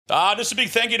Just a big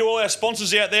thank you to all our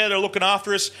sponsors out there that are looking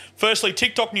after us. Firstly,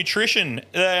 TikTok Nutrition.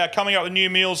 They are coming up with new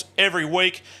meals every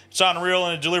week. It's unreal,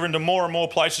 and they're delivering to more and more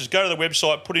places. Go to the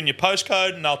website, put in your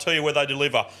postcode, and they'll tell you where they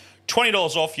deliver. $20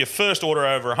 off your first order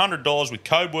over $100 with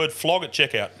code word FLOG at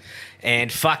checkout.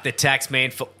 And fuck the tax,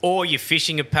 man, for all your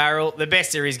fishing apparel. The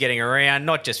best there is getting around,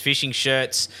 not just fishing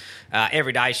shirts,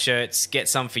 everyday shirts. Get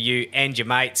some for you and your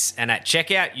mates. And at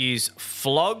checkout, use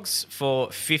FLOGS for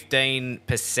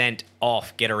 15%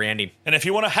 off. Get around him. And if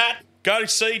you want a hat, go to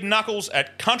see Knuckles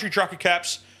at Country Trucker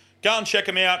Caps. Go and check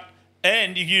them out.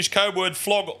 And you use code word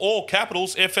FLOG, all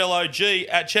capitals, FLOG,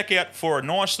 at checkout for a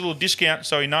nice little discount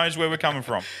so he knows where we're coming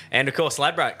from. And, of course,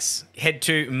 Ladbrokes. Head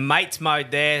to Mates Mode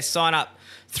there. Sign up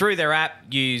through their app.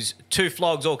 Use 2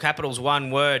 FLOGs, all capitals, one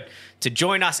word, to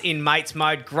join us in Mates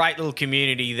Mode. Great little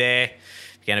community there. If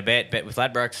you're going to bet with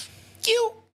Ladbrokes.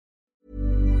 You.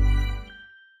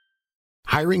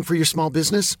 Hiring for your small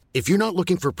business? If you're not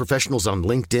looking for professionals on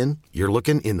LinkedIn, you're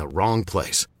looking in the wrong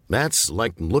place. That's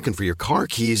like looking for your car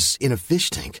keys in a fish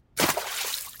tank.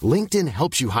 LinkedIn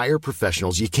helps you hire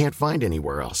professionals you can't find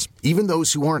anywhere else, even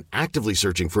those who aren't actively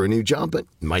searching for a new job but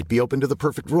might be open to the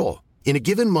perfect role. In a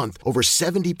given month, over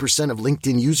 70% of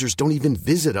LinkedIn users don't even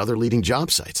visit other leading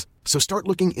job sites. So start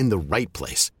looking in the right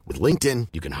place. With LinkedIn,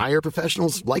 you can hire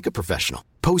professionals like a professional.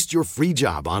 Post your free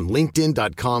job on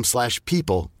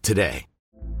linkedin.com/people today.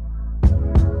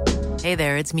 Hey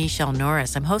there, it's Michelle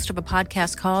Norris. I'm host of a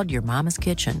podcast called Your Mama's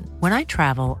Kitchen. When I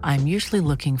travel, I'm usually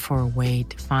looking for a way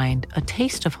to find a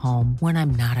taste of home when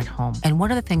I'm not at home. And one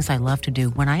of the things I love to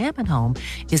do when I am at home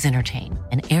is entertain.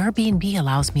 And Airbnb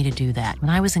allows me to do that.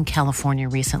 When I was in California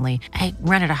recently, I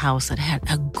rented a house that had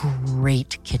a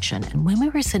great kitchen. And when we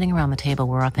were sitting around the table,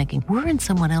 we were all thinking, we're in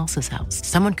someone else's house.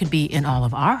 Someone could be in all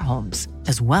of our homes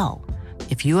as well.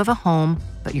 If you have a home,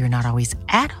 but you're not always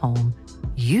at home,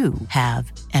 you have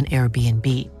an Airbnb.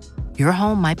 Your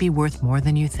home might be worth more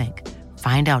than you think.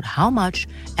 Find out how much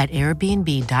at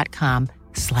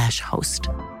airbnb.com/host.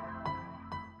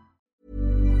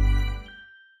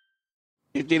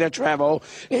 To travel.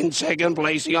 In second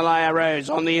place, Elia Rose.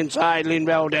 On the inside,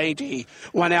 Linville Dainty.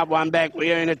 1 out, 1 back,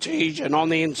 Leona Tejan. On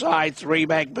the inside, 3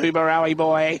 back, Boober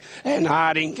Boy. And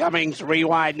Harding coming 3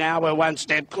 wide now. We're 1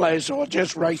 step closer,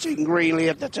 just racing greenly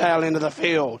at the tail end of the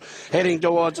field. Heading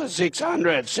towards the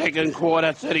 600. Second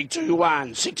quarter,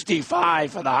 32-1.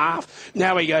 65 for the half.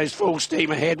 Now he goes full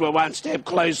steam ahead. We're 1 step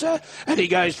closer. And he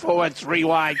goes forward 3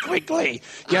 wide quickly.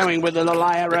 Going with the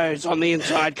Elia Rose on the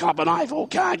inside. Copper Eiffel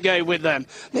can't go with them.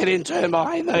 Then in turn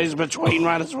behind those between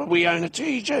runners were We Own a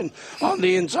Tejan. On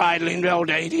the inside, Linville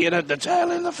Dainty, and at the tail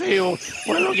in the field,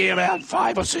 we're looking about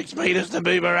 5 or 6 metres to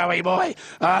Boober Boy.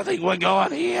 I think we're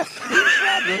going here. In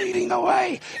front, leading the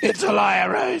way. It's Elia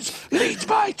Rose. Leads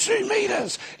by 2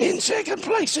 metres in second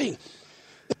placing.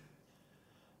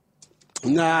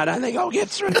 No, I don't think I'll get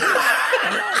through.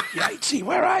 Hello, Yatesy,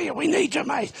 where are you? We need you,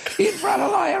 mate. In front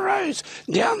of Elia Rose.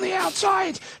 Down the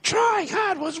outside. Trying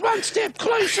hard. Was 1 step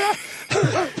closer.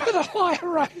 But Elia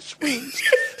Rose wins.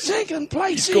 Second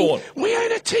placing. We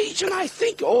own a Tejan, I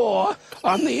think. Or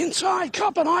on the inside,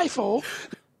 Copper Eiffel.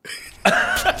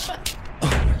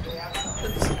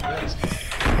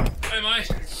 Hey, mate.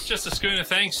 Just a schooner,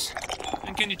 thanks.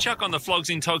 And can you chuck on the Flogs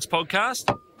in Togs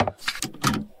podcast?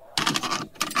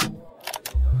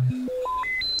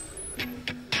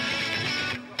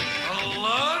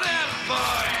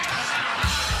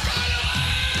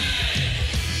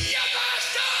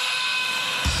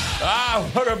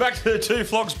 Welcome back to the 2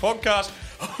 Flogs podcast.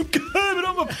 I'm Kermit,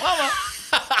 I'm a plumber.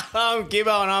 I'm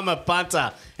Gibbo and I'm a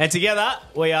punter. And together,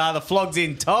 we are the Flogs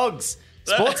in Togs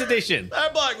Sports Edition.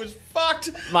 That bloke was fucked.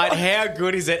 Mate, how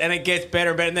good is it? And it gets better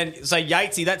and better. And then, so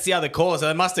Yatesy, that's the other caller. So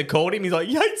they must have called him. He's like,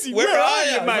 Yatesy, where are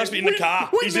you, mate? He must be in the car.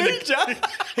 He's in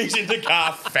the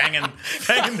car, fanging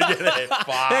to get there. Fuck.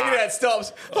 How can that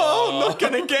stops? Oh, I'm not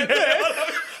going to get there.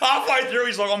 Halfway through,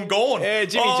 he's like, I'm gone. Yeah,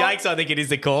 Jimmy Jakes, I think it is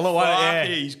the caller. Yeah.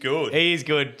 He's good. He's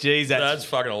good. Jeez, that's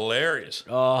fucking hilarious.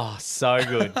 Oh, so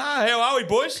good. How are we,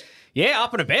 boys? Yeah,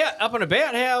 up and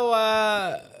about.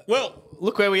 How, well,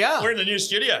 look where we are. We're in the new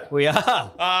studio. We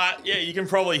are. Yeah, you can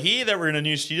probably hear that we're in a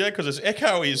new studio because it's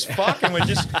echoey as fuck, and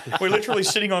we're literally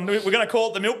sitting on. We're going to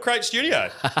call it the Milk Crate Studio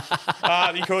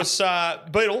because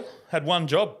Beetle had one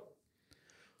job: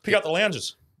 pick up the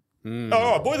lounges. All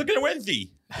right, boys, look at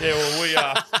Wednesday. Yeah,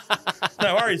 well,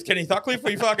 no worries, Kenny Thucliffe.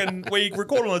 We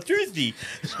record on a Tuesday.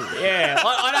 Yeah,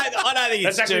 I don't think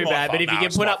That's it's actually too my bad. fault. But if No, you can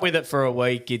it's put my up with it for a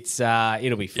week,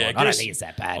 it'll be fine. Yeah, I don't Chris, think it's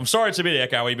that bad. I'm sorry it's a bit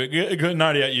echoey, but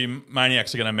no doubt you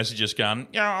maniacs are going to message us going,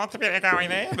 yeah, it's a bit echoey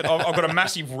there. But I've got a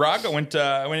massive rug. I went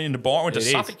into Byron,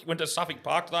 went to Suffolk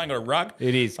Park today and got a rug.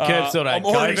 It is. Kirk sort of I'm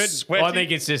already COVID. sweating. I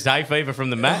think it's just hay fever from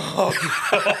the mat.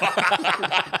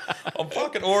 I'm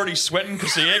fucking already sweating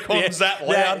because the aircon's that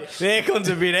loud. The aircon's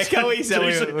a bit echoey,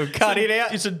 so we've cut it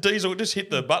out. It's a diesel. Just hit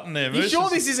the button there, You Moose. sure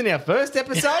this isn't our first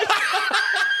episode?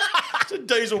 It's a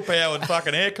diesel-powered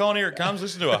fucking aircon. Here it comes.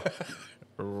 Listen to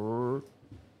her.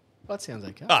 That sounds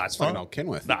okay. Ah, it's Fucking fine. old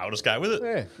Kenworth. No, I'll just go with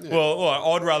it. Yeah. Well,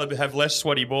 I'd rather have less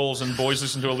sweaty balls and boys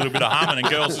listen to a little bit of humming and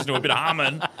girls listen to a bit of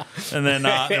humming, and then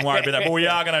worry about that. But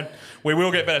we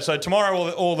will get better. So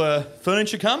tomorrow, all the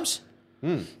furniture comes,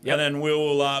 and then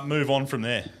we'll move on from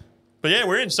there. But yeah,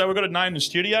 we're in. So we've got a name the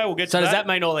studio. We'll get. So to does that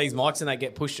mean all these mics and they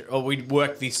get pushed, or we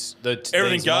work these everything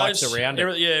these goes mics around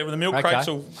it? Yeah, with the milk Okay. crates.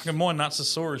 All fucking my nuts are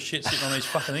sore as shit sitting on these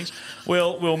fucking things.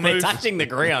 We'll They're move. touching the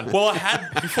ground. Well, I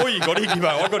had before you got here, Gibbo.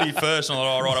 I got here first, and I thought,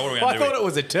 all right, what are we going I to do? thought it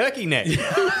was a turkey neck.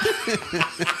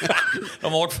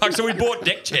 I'm like, fuck. So we bought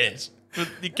deck chairs. But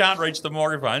you can't reach the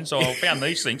microphone, so I found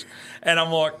these things. And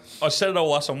I'm like, I set it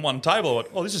all us on one table. I went,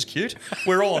 oh, this is cute.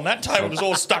 We're all on that table. It's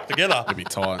all stuck together. It'd be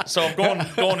tight. So I've gone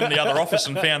in the other office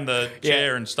and found the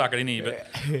chair and stuck it in here.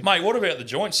 But mate, what about the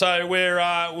joint? So we're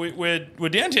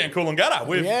downtown Coolangatta.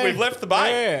 We've left the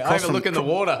bay. Yeah, overlooking the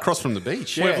water. Across from the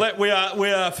beach. Yeah. We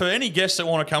are for any guests that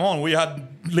want to come on. We are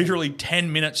literally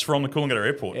 10 minutes from the Coolangatta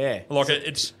airport. Yeah. Like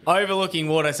it's. Overlooking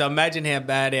water. So imagine how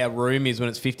bad our room is when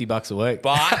it's $50 a week.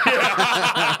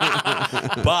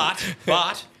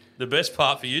 But the best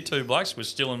part for you two blokes, we're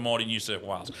still in mighty New South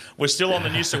Wales. We're still on the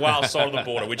New South Wales side of the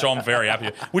border, which I'm very happy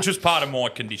with, which was part of my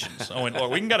conditions. I went,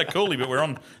 we can go to Cooley, but we're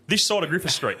on this side of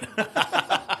Griffith Street.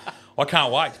 I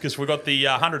can't wait because we've got the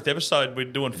 100th episode we're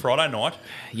doing Friday night.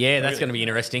 Yeah, that's going to be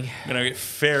interesting. We're going to get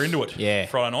fair into it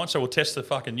Friday night, so we'll test the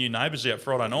fucking new neighbours out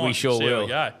Friday night. We sure see how will. we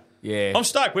go. Yeah. I'm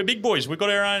stoked. We're big boys. We've got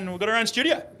our own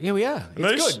studio. Yeah, we are.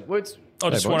 Moose? It's good. Well, I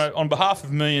just boys. want to, on behalf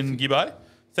of me and Gibbo,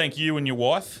 thank you and your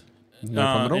wife problem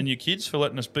at all. and your kids for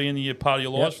letting us be in the part of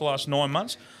your lives for the last 9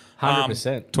 months.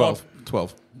 100%. 12.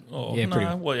 Oh, Yeah, no. pretty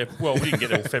much. Well, we didn't get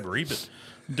till February, but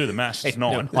do the maths. It's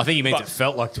 9. I think he meant it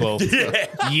felt like 12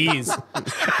 years.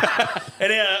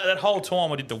 And that whole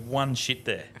time I did the one shit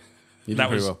there. You did That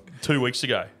pretty was well. 2 weeks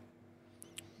ago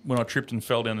when I tripped and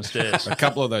fell down the stairs. A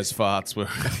couple of those farts were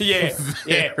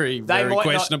Very very might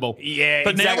questionable. Yeah,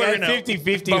 But now we're in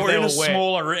 50-50. but we're in a wet.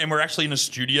 smaller, and we're actually in a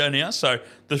studio now, so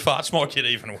the farts might get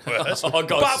even worse. Oh, God,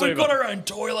 but super. we've got our own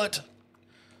toilet.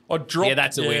 I dropped. Yeah,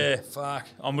 that's a win. Yeah, fuck.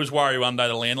 I was worried one day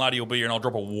the landlady will be here and I'll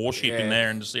drop a warship in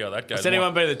there and just see how that goes. Has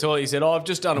anyone been to the toilet? He said, I've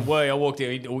just done a wee. I walked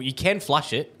in. You can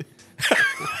flush it.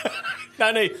 No,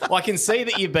 I can see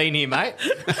that you've been here, mate.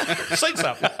 Seats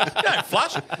up. You don't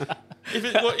flush.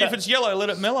 If it's yellow, let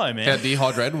it mellow, How man.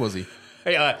 dehydrated was he?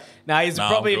 No, he's No,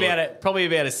 probably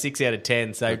I'm about a 6 out of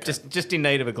 10. So just in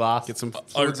need of a glass. Get some I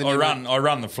fluids in your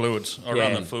run the fluids. I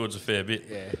run the fluids a fair bit.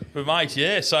 Yeah. But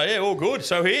mate, so all good.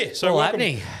 So here, so All welcome.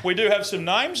 happening. We do have some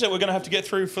names that we're going to have to get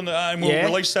through from the, and we'll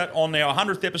release that on our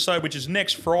 100th episode, which is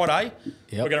next Friday.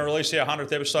 Yep. We're going to release our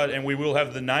 100th episode, and we will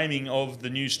have the naming of the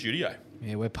new studio.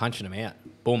 Yeah, we're punching them out.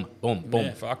 Boom, boom, boom.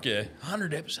 Yeah, fuck yeah,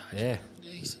 100 episodes. Yeah.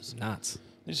 Jesus, Nuts.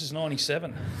 this is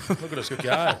 97. Look at us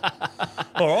go.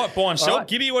 All right, buy and sell. right.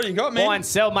 Gibby, what do you got, man? Buy and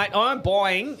sell, mate. I'm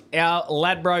buying our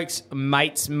Ladbrokes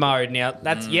Mates Mode. Now,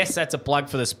 that's a plug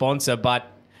for the sponsor, but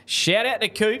shout out to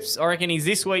Coops. I reckon he's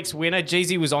this week's winner.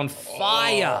 Jeezy was on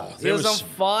fire. He was on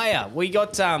fire. We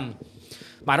got, mate,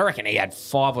 I reckon he had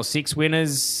 5 or 6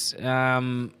 winners.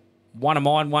 One of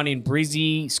mine, one in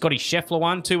Brizzy. Scotty Scheffler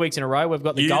won 2 weeks in a row. We've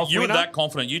got the golf You were winner. that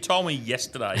confident. You told me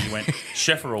yesterday you went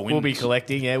Sheffer will win. We'll be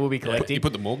collecting. Yeah, we'll be collecting. You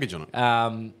put the mortgage on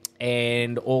it.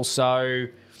 And also,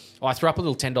 I threw up a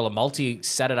little $10 multi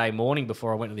Saturday morning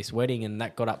before I went to this wedding, and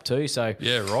that got up too. So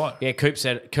Yeah, right. yeah, Coops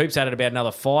added about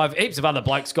another 5. Heaps of other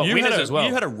blokes got winners as well.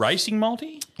 You had a racing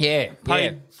multi? yeah,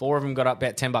 paid- 4 of them got up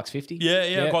about $10.50.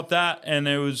 Yeah, I got that. And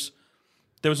there was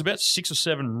about 6 or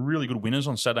 7 really good winners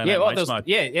on Saturday Yeah, night. well, Mates Mode.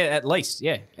 at least,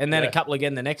 yeah. And then Yeah. a couple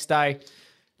again the next day.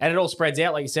 And it all spreads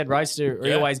out, like you said, Roaster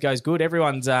always goes good.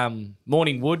 Everyone's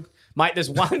morning wood. Mate, there's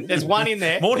one in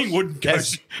there. Morning Wood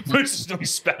goes. Moose is doing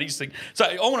Spatty's thing. So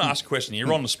I want to ask a question.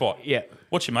 You're on the spot. Yeah.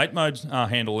 What's your mate mode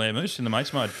handle there, Moose, in the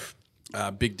mates mode?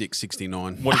 Big Dick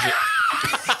 69. What is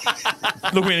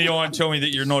it? Look me in the eye and tell me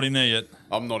that you're not in there yet.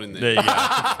 I'm not in there. There you go.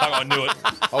 I knew it.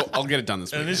 I'll get it done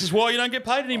this And weekend. this is why you don't get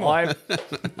paid anymore.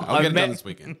 I'll get it done this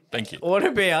weekend. Thank you. What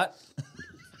about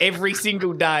every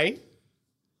single day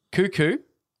Cuckoo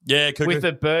Yeah, Cuckoo. with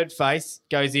a bird face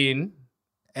goes in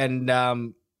and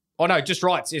just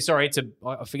writes. Yeah, sorry,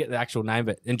 I forget the actual name,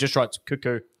 and just writes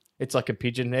cuckoo. It's like a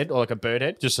pigeon head or like a bird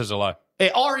head. just says hello. Yeah,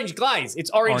 orange glaze.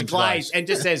 It's orange, Orange glaze, glaze. and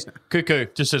just says cuckoo.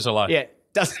 Just says hello. Yeah,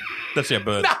 does That's our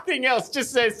bird. nothing else.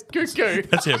 Just says cuckoo.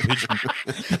 That's our pigeon.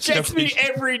 Checks me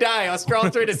every day. I scroll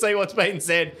through to see what's been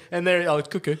said, and it's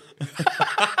cuckoo.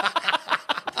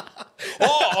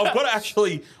 Oh, I've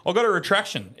got a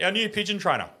retraction. Our new pigeon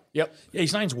trainer. Yep. Yeah,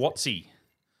 his name's Watsy.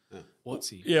 What's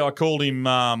he? Yeah, I called him,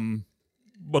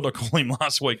 what did I call him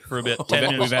last week for about 10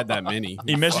 minutes? We've had that many.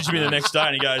 He messaged me the next day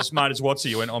and he goes, mate, it's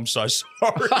Watsy. I went, I'm so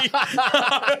sorry.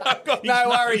 No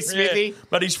worries, Smithy. Yeah,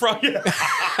 but he's from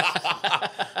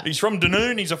he's from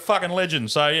Dunoon. He's a fucking legend.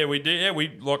 So yeah,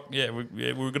 we've got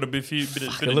a bit of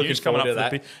news coming up for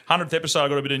the 100th episode. I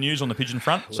got a bit of news on the pigeon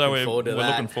front. So we're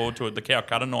looking forward to it. The cow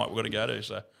cutter night we've got to go to.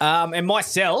 So And my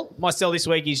sell this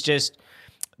week is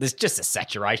there's just a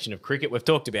saturation of cricket. We've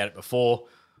talked about it before.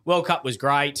 World Cup was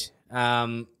great,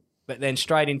 but then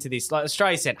straight into this, like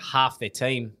Australia sent half their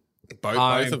team.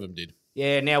 Both of them did.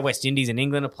 Yeah, now West Indies and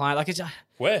England are playing. Like it's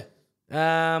where?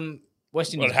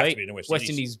 West Indies it'd have to beat be in West West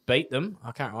Indies. Indies beat them.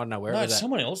 I don't know where it was.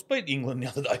 Someone else beat England the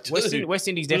other day too. West Indies Was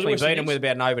it definitely West beat them Indies? with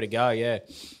about an over to go. Yeah.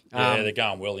 Yeah, they're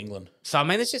going well, England. So I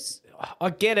mean, it's just I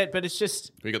get it, but it's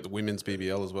just We got the women's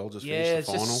BBL as well. Just Yeah, finished it's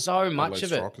the just final. so much Adelaide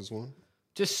of it. Strikers won.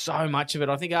 so much of it.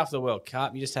 I think after the World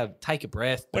Cup, you just take a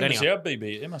breath. But When does anyway, our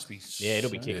BB? It must be. yeah, it'll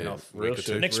be kicking off real week or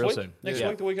soon. two. next real week. soon. Next Yeah.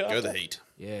 week, the week after. Go the Heat.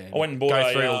 Yeah. I went and bought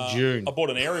Go through till June. I bought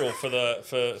an aerial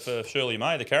for Shirley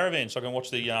May, the caravan, so I can watch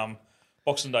the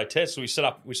Boxing Day test. So we set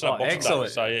up Boxing excellent.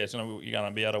 Day. So yeah, you're going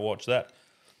to be able to watch that.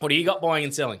 What do you got buying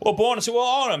and selling? Well, Brian said, I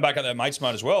want to back up that mates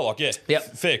mode as well. Like, yeah,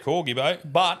 Yep. fair call, Gibbo.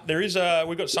 But there is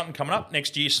we've got something coming up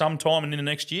next year, sometime in the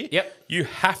next year. Yep. You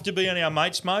have to be on our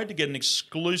mates mode to get an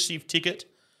exclusive ticket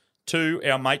to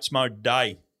our mates mode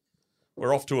day.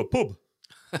 We're off to a pub,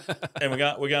 and we're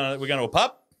going to a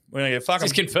pub. We're going to get fucking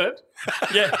Is this confirmed?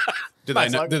 yeah. Do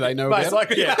they know about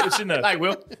it? Yeah, it's in there. They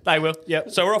will. Yep.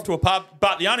 So we're off to a pub,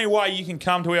 but the only way you can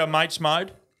come to our mates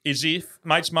mode is if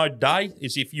mates mode day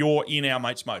is if you're in our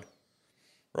mates mode,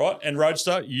 right? And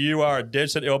Roadster, you are a dead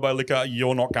set elbow licker.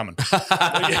 You're not coming.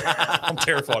 I'm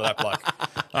terrified of that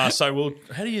bloke. So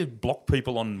how do you block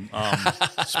people on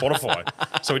Spotify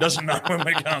so he doesn't know when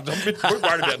we're going? I'm a bit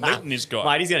worried about meeting this guy.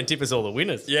 Mate, he's going to tip us all the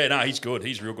winners. Yeah, no, he's good.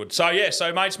 He's real good. So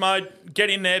so mates mode, get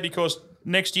in there because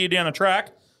next year down the track,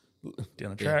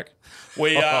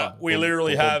 we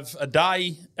literally have a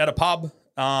day at a pub,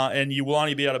 and you will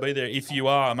only be able to be there if you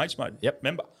are a mates mode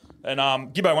member. And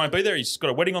Gibbo won't be there. He's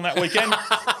got a wedding on that weekend.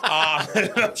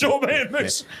 I'm sure me and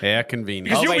Moose. How convenient.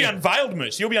 Because you'll be unveiled,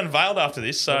 Moose. You'll be unveiled after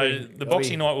this. So the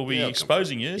boxing night will be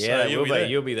exposing you. Yeah, so you'll be there.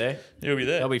 You'll be there. You'll be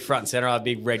there. I'll be front and centre. I'll have a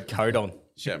big red coat on.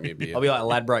 Shout me a beer. I'll be like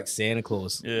Ladbroke Santa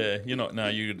Claus. Yeah, you're not. No,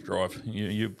 you drive.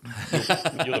 You're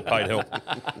the paid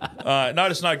help.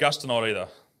 Notice no Gus tonight either.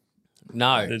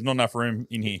 No. There's not enough room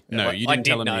in here. No, you didn't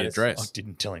tell him the I address.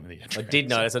 didn't tell him the address. I did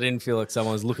notice. I didn't feel like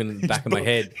someone was looking in the back of my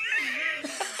head.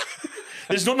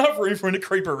 There's not enough room for him to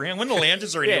creep around. When the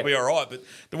lounges are in, Yeah. it'll be all right.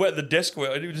 But the desk,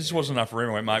 it just wasn't enough room.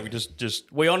 I went, mate, we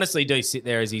just We honestly do sit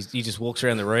there as he just walks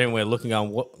around the room and we're looking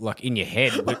on what, like in your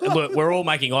head. Look, we're all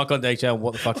making eye contact each other.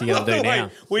 What the fuck are you going to do now?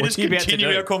 we What just are you about to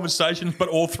continue do? our conversation, but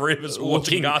all three of us are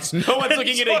watching us. No one's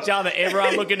looking at each other.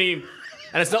 Everyone looking at him.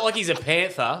 And it's not like he's a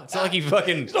panther. It's not like he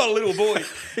fucking... He's not a little boy.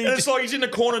 And it's like he's in the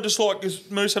corner just like, because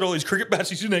Moose had all these cricket bats.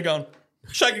 He's in there going...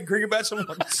 Shaking cricket bats. I'm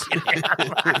like, sit down,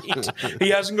 mate. He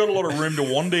hasn't got a lot of room to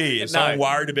wander here, so No. I'm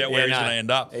worried about where Yeah, he's no. going to end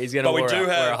up. He's gonna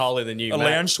wear a hole in the new a mat.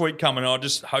 lounge suite coming.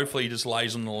 Hopefully he just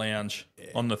lays on the lounge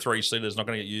on the 3-seaters. Not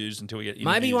going to get used until we get Maybe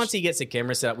interviews. once he gets a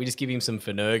camera set up, we just give him some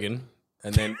Finurgan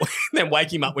and then then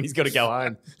wake him up when he's got to go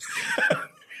home.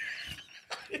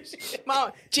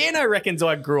 Jano reckons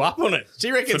I grew up on it.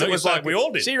 She reckons it was like we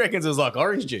all did. She reckons it was like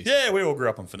orange juice. Yeah, we all grew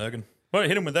up on Finurgan. Well,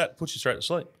 hit him with that. Puts you straight to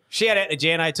sleep. Shout out to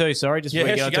Jano too. Sorry, just Yeah,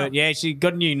 before we how's go she into it. going? Yeah, she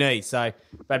got a new knee. So,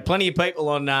 we've had plenty of people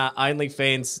on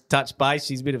OnlyFans touch base.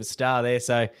 She's a bit of a star there.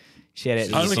 So, shout out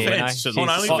to OnlyFans. Jano. On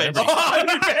OnlyFans.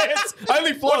 OnlyFans.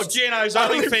 Only What's Jano's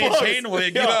OnlyFans handle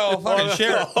there? Give her a fucking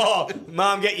share it. Oh,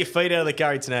 Mum, get your feet out of the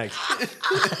curry snags.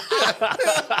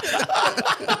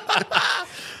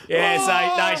 Yeah,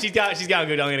 so no, she's going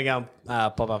good. I'm going to go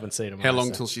and pop up and see her tomorrow. How long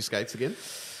so. till she skates again?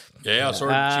 Yeah, I saw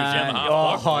her. She was down the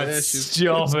half block.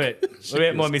 Stop it. What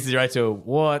about my Mrs. Rachel?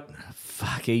 What the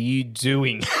fuck are you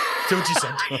doing? Do what you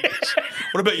said.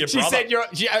 What about your She brother? said your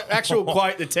actual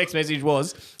quote, the text message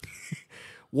was,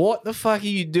 what the fuck are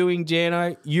you doing,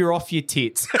 Jano? You're off your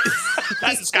tits.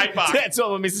 That's the skate park. That's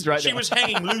what my missus wrote She down. was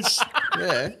hanging loose.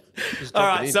 Yeah. All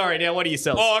right, sorry. Now, what do you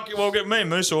sell? Oh, okay, well, me and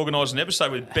Moose organised an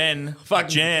episode with Ben,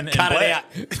 Jan, and cut it Blair. out.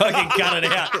 Fucking cut it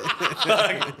out.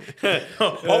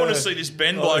 I want to see this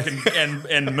Ben bloke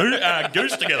and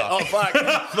Goose together. Oh, fuck.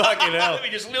 Fucking hell. Let me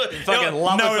just Fucking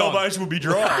love no a song. elbows will be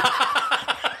dry.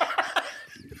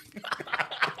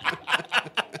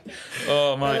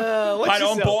 Oh mate, what's mate,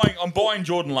 yourself? I'm buying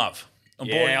Jordan Love.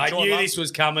 Yeah, I knew this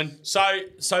was coming. So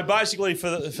basically, for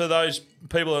those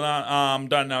people that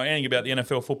don't know anything about the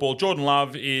NFL football, Jordan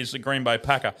Love is a Green Bay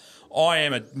Packer. I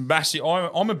am a massive.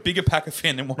 I'm a bigger Packer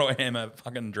fan than what I am a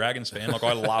fucking Dragons fan. Like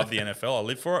I love the NFL. I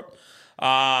live for it.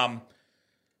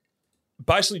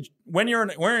 Basically, when you're an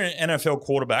NFL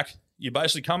quarterback, you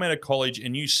basically come out of college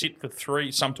and you sit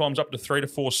for sometimes up to 3 to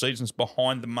 4 seasons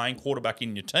behind the main quarterback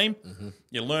in your team. Mm-hmm.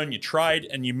 You learn your trade,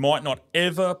 and you might not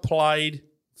ever played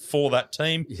for that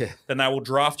team. Yeah. Then they will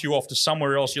draft you off to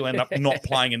somewhere else. You'll end up not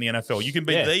playing in the NFL. You can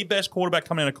be the best quarterback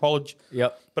coming out of college.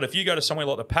 Yep. But if you go to somewhere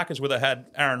like the Packers where they had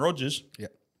Aaron Rodgers,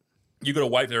 you got to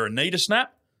wait for a knee to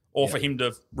snap or for him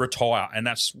to retire, and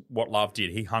that's what Love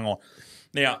did. He hung on.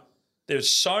 Now,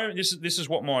 this is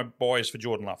what my buy is for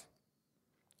Jordan Love.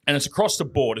 And it's across the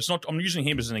board. It's not. I'm using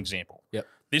him as an example. Yep.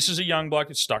 This is a young bloke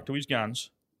that stuck to his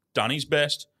guns, done his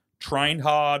best, trained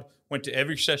hard, went to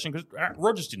every session because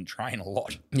Rodgers didn't train a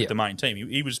lot with the main team.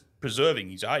 He was preserving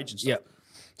his age and stuff. Yep.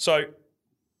 So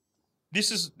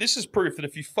this is proof that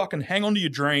if you fucking hang on to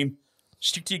your dream,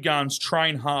 stick to your guns,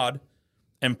 train hard,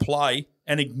 and play,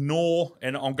 and ignore.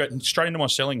 And I'm getting straight into my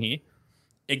selling here.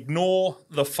 Ignore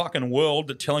the fucking world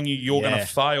that telling you you're going to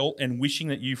fail and wishing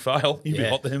that you fail. You'd be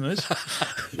hot to him, is.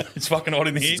 It's fucking hot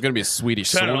in here. It's going to be a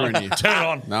Swedish Turn it sauna on. in here. Turn it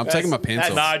on. No, I'm taking my pants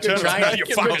off. No, turn it on. No, you're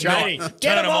fucking training. not.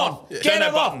 Get Turn him on. off. Turn Get that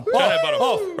him button. off. Turn that button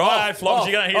Off. off. Right, Flops, Off.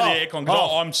 you're going to hear the aircon because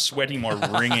Off. I'm sweating my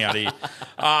ring out here.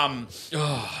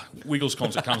 Wiggles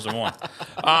concert comes to mind.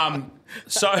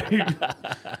 So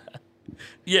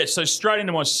straight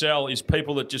into my cell is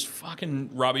people that just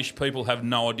fucking rubbish. People have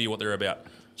no idea what they're about.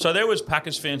 So there was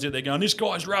Packers fans out there going, this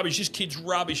guy's rubbish, this kid's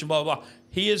rubbish, and blah, blah, blah.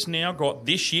 He has now got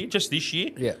just this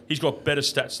year, he's got better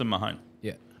stats than Mahone.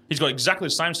 Yeah. He's got exactly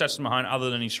the same stats as Mahone other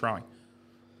than his throwing.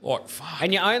 Like, fuck.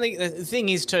 And the thing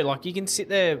is too, like you can sit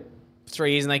there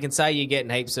 3 years and they can say you're getting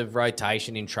heaps of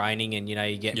rotation in training and,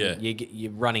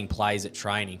 you're running plays at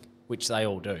training, which they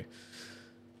all do.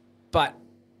 But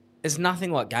there's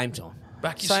nothing like game time.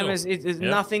 Back Same yourself. as it's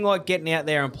nothing like getting out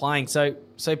there and playing. So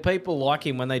people like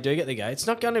him when they do get the go. It's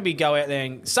not going to be go out there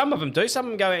and some of them do. Some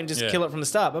of them go out and just kill it from the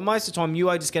start. But most of the time, you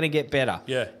are just going to get better.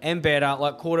 Yeah. And better.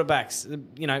 Like quarterbacks,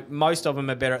 most of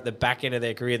them are better at the back end of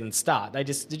their career than start. They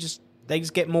just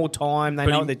get more time. They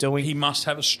know what they're doing. He must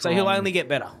have a strong... So he'll only get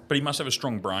better. But he must have a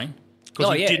strong brain.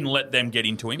 Because he didn't let them get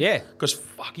into him. Yeah. Because,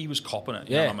 fuck, he was copping it.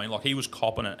 You know what I mean? Like, he was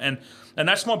copping it. And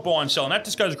that's my buy and sell. And that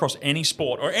just goes across any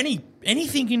sport or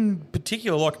anything in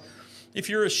particular. Like, if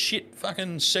you're a shit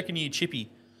fucking second-year chippy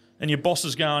and your boss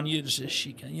is going,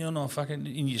 you're not fucking...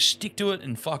 And you stick to it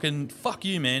and fucking... Fuck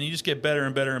you, man. You just get better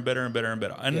and better and better and better and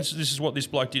better. And this is what this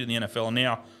bloke did in the NFL. And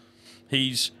now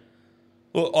he's...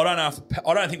 Well, I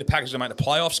don't think the Packers are going to make the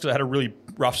playoffs because they had a really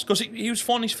rough... Because he was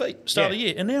finding his feet start of the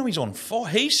year. And now he's on fire.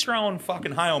 He's throwing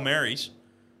fucking Hail Marys,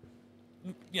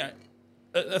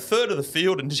 a third of the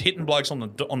field and just hitting blokes on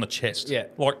the chest. Yeah.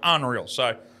 Like, unreal.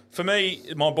 So, for me,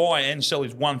 my buy and sell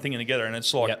is one thing together. And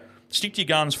it's like, stick to your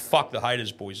guns, fuck the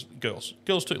haters, boys, girls.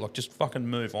 Girls too. Like, just fucking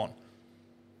move on.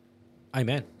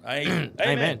 Amen.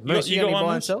 Amen. Moose, you got any one,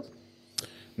 buy and Moose? sell?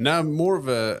 No, more of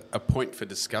a point for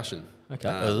discussion Okay.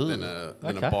 than a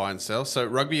buy and sell. So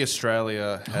Rugby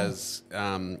Australia has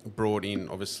brought in,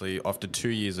 obviously, after 2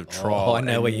 years of trial, I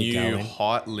know a where you're new going.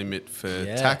 height limit for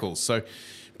tackles. So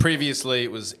previously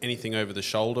it was anything over the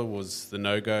shoulder was the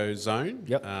no-go zone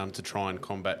to try and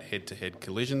combat head-to-head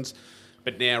collisions.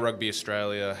 But now Rugby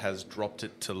Australia has dropped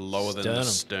it to lower than the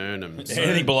sternum. So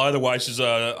Anything below the waist is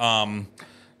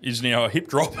now a hip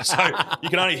drop. So you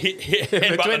can only hit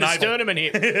Between the navel. sternum and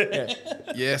hip.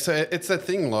 yeah, so it's that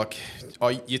thing like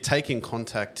you're taking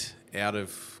contact out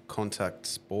of contact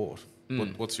sport.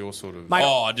 What's your sort of... Mate,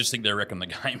 I just think they're wrecking the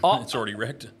game. It's already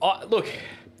wrecked. Look,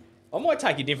 I might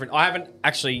take it different. I haven't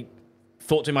actually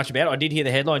thought too much about it. I did hear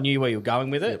the headline, knew where you were going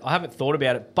with it. I haven't thought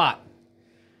about it, but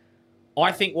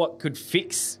I think what could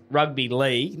fix rugby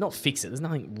league, not fix it, there's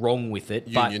nothing wrong with it.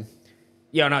 Union. But,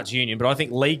 yeah, I know it's union, but I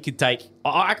think league could take...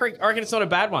 I reckon it's not a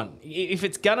bad one.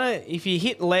 If you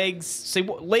hit legs... See,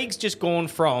 league's just gone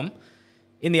from...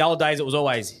 In the old days, it was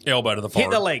always... Elbow to the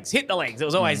forehead. Hit the legs. It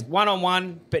was always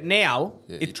one-on-one. But now,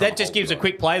 that just gives a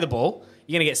quick play the ball.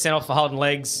 You're going to get sent off for holding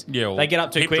legs. Yeah, well, they get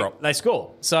up too hip quick. drop. They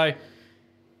score. So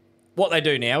what they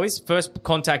do now is first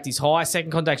contact is high,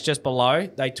 second contact's just below.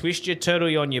 They twist you, turtle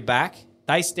you on your back.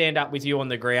 They stand up with you on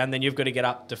the ground. Then you've got to get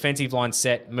up, defensive line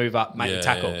set, move up, make the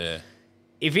tackle. Yeah.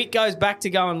 If it goes back to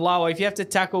going lower, if you have to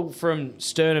tackle from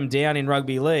sternum down in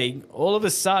rugby league, all of a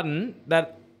sudden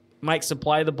that makes the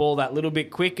play the ball that little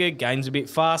bit quicker, game's a bit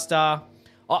faster.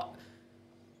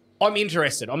 I'm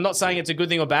interested. I'm not saying it's a good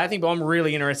thing or bad thing, but I'm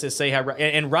really interested to see how.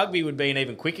 And rugby would be an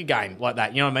even quicker game like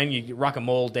that. You know what I mean? You ruck them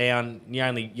all down. You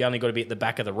only got to be at the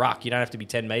back of the ruck. You don't have to be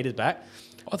 10 metres back.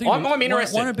 I'm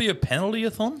interested. Won't it be a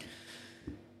penalty-a-thon?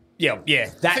 Yeah.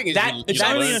 It's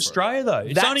only in Australia, though.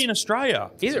 It's only in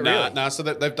Australia. Is it really? No, so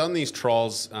they've done these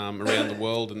trials around the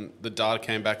world, and the data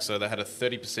came back. So they had a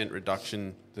 30%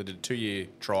 reduction. They did a 2-year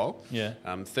trial. Yeah.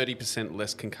 30%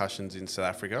 less concussions in South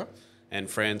Africa. And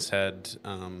France had,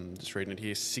 just reading it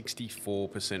here,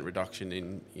 64% reduction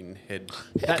in head.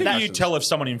 How can you tell if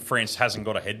someone in France hasn't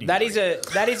got a head injury?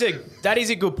 That is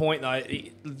a good point, though.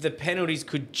 The penalties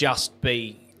could just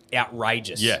be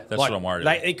outrageous. Yeah, that's what I'm worried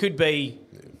about. It could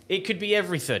be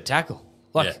every third tackle.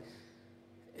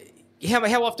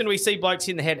 How often do we see blokes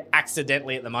in the head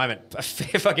accidentally at the moment? A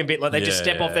fair fucking bit. Like they just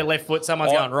step off their left foot,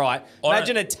 someone's going right.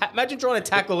 Imagine trying to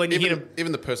tackle and you hit them.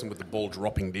 Even the person with the ball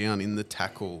dropping down in the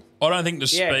tackle. I don't think the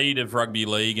speed of rugby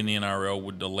league and the NRL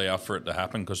would allow for it to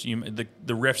happen because the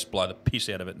refs blow the piss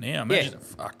out of it now.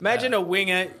 Imagine a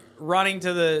winger running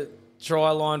to the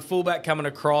try line, fullback coming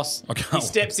across. He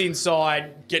steps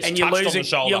inside and you lose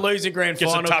a grand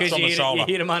final because you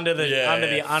hit him under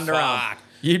the underarm.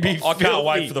 You'd be I can't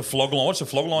wait for the flog line. What's the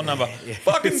flog line number?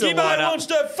 Fucking Gibbo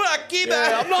monster. Fuck Gibbo.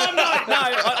 Yeah, no.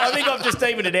 I think I've just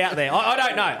evened it out there. I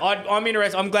don't know. I'm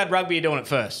interested. I'm glad rugby are doing it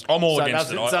first. I'm all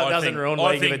against it. So it doesn't ruin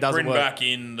league if it doesn't work. Bring back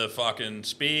in the fucking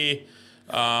spear.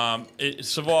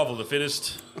 Survival of the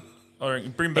fittest.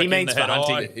 Bring back in the head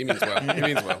high. He means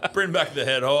well. Bring back the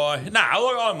head high.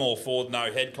 I'm all for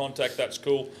no head contact. That's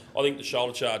cool. I think the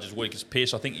shoulder charge is weak as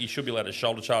piss. I think you should be allowed to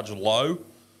shoulder charge low.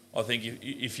 I think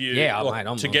if you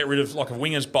get rid of like a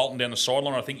winger's bolting down the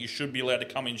sideline, I think you should be allowed to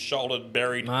come in shoulder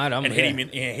buried and hit him in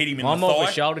the thigh. I'm all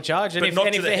for shoulder charge, and if you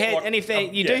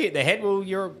do hit the head, well,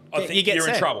 you're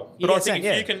in trouble. But I think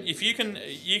if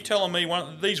you telling me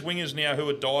one of these wingers now who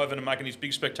are diving and making these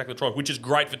big spectacular tries, which is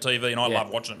great for TV, and I love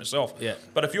watching it myself. Yeah.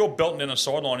 But if you're belting down the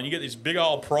sideline and you get this big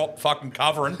old prop fucking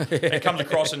covering and comes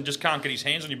across and just can't get his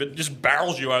hands on you, but just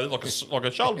barrels you over like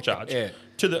a shoulder charge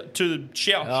to the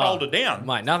shoulder down,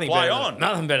 mate.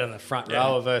 Nothing better than the front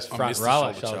rower versus front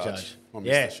rower shoulder charge. I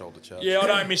miss the shoulder charge. Yeah, I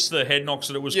don't miss the head knocks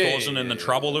that it was causing and the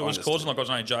trouble that it was causing. Like I was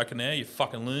only joking there, you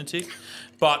fucking lunatic.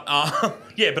 But I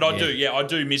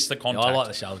do miss the contact. I like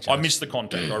the shoulder charge. I miss the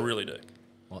contact. I really do.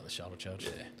 I like the shoulder charge.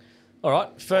 Yeah. All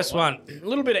right, first one. A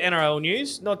little bit of NRL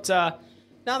news. Not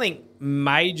nothing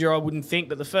major, I wouldn't think.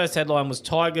 But the first headline was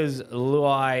Tigers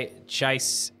Luai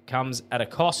chase comes at a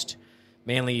cost.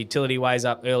 Manly utility weighs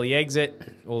up early exit.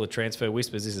 All the transfer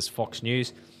whispers. This is Fox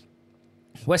News.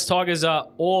 West Tigers are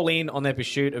all in on their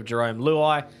pursuit of Jerome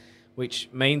Luai, which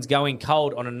means going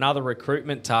cold on another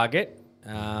recruitment target,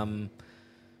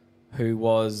 who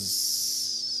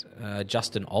was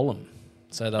Justin Olam.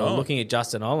 So they were looking at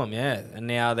Justin Olam, and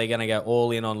now they're going to go all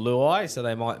in on Luai, so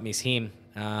they might miss him.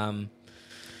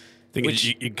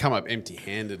 You come up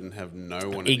empty-handed and have no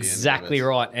one. Exactly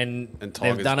right, and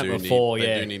they've done it before.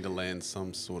 They do need to land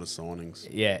some sort of signings.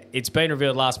 Yeah, it's been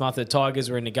revealed last month that Tigers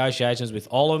were in negotiations with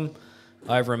Olam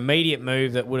over immediate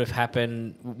move that would have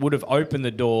opened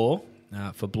the door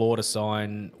for Blore to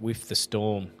sign with the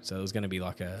Storm. So it was going to be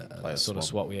like a sort of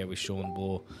swap with Sean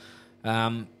Blore.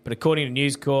 But according to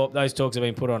News Corp, those talks have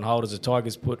been put on hold as the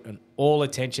Tigers put all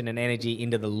attention and energy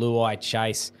into the Luai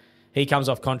chase. He comes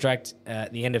off contract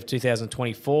at the end of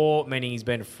 2024, meaning he's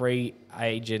been a free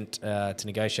agent to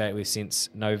negotiate with since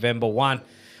November 1.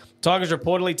 Tigers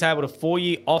reportedly tabled a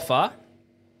 4-year offer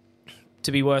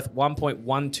to be worth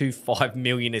 $1.125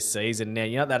 million this season. Now,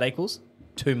 you know what that equals?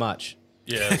 Too much.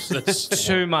 Yeah, that's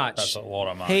too much. That's a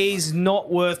lot of money. He's not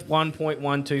worth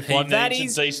 1.125. He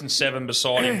needs a decent 7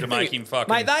 beside him to make him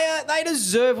fucking... Mate, they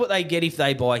deserve what they get if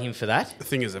they buy him for that. The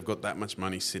thing is, they've got that much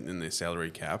money sitting in their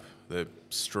salary cap. They're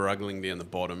struggling down the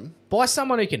bottom. Buy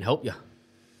someone who can help you.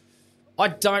 I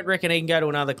don't reckon he can go to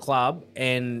another club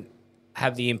and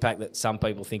have the impact that some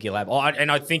people think he'll have.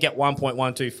 And I think at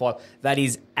 1.125, that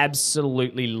is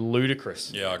absolutely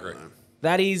ludicrous. Yeah, I agree.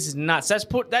 That is nuts.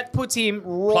 That puts him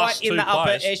right in the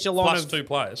upper echelon plus of... 2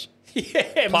 players.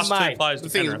 Yeah, plus mate. 2 players. The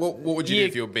thing is, what would you do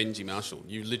if you're Benji Marshall?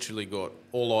 You literally got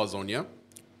all eyes on you.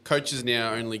 Coaches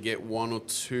now only get 1 or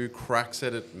 2 cracks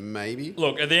at it, maybe.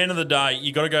 Look, at the end of the day,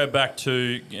 you got to go back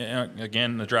to,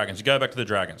 again, the Dragons. You go back to the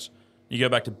Dragons. You go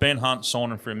back to Ben Hunt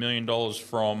signing for $1 million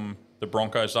from the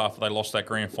Broncos after they lost that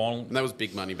grand final. And that was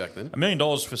big money back then. $1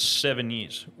 million for 7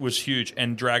 years was huge,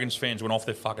 and Dragons fans went off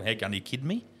their fucking head going, are you kidding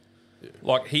me? Yeah.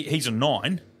 Like, he's a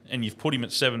 9, and you've put him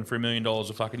at 7 for $1 million a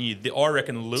fucking year. I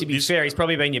reckon... To be fair, he's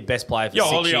probably been your best player for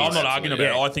 6 years. I'm not arguing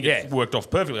about it. I think it worked off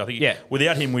perfectly. I think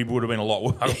without him, we would have been a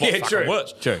lot fucking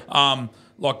worse. True.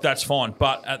 Like, that's fine.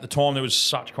 But at the time, there was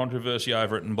such controversy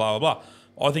over it and blah, blah,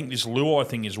 blah. I think this Luai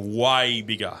thing is way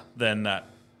bigger than that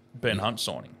Ben Hunt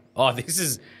signing. Oh, this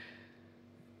is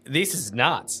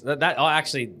nuts. That I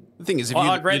actually... The thing is, if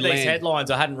I'd read these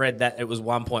headlines. I hadn't read that it was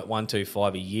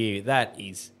 1.125 a year. That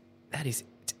is it's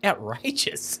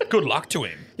outrageous. Good luck to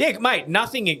him. Yeah, mate.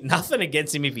 Nothing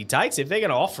against him if he takes it. If they're going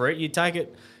to offer it, you take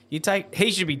it. He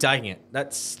should be taking it.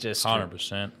 That's just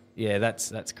 100%. Yeah,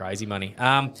 that's crazy money.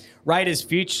 Raiders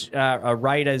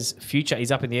future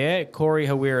is up in the air. Corey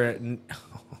Hawira.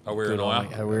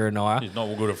 He's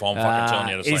not good if I'm fucking telling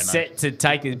you to say is set to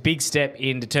take a big step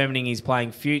in determining his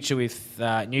playing future, with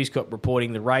News Corp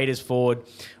reporting the Raiders forward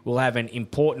will have an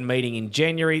important meeting in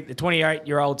January. The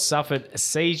 28-year-old suffered a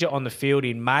seizure on the field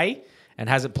in May and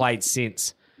hasn't played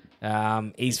since.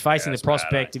 He's facing the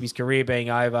prospect of his career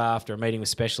being over after a meeting with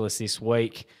specialists this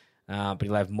week, but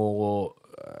he'll have more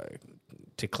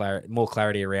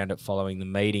clarity around it following the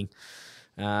meeting.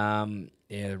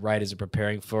 The Raiders are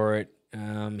preparing for it.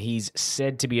 He's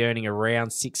said to be earning around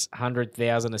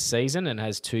 $600,000 a season and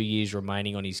has 2 years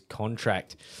remaining on his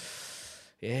contract.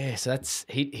 Yeah, so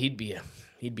he'd be a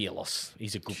loss.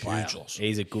 He's a good player. Loss.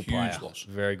 He's a good player. Loss.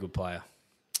 Very good player.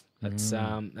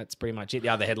 That's pretty much it. The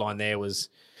other headline there was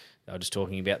they were just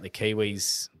talking about the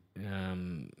Kiwis.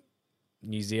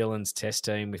 New Zealand's test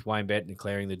team with Wayne Bennett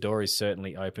declaring the door is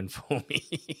certainly open for me.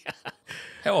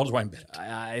 How old is Wayne Bennett?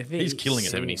 I think he's killing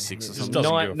it. 76 or something.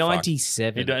 Doesn't give a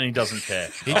 97. fuck. He doesn't care.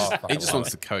 He just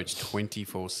wants to coach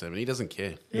 24/7. He doesn't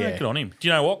care. Yeah, good on him. Do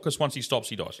you know what? Because once he stops,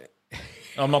 he dies.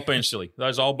 I'm not being silly.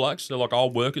 Those old blokes, they're like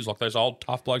old workers, like those old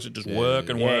tough blokes that just work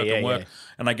and work.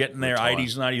 And they get in their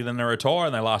 80s and 80s, then they retire,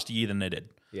 and they last a year, then they're dead.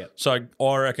 Yep. So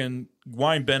I reckon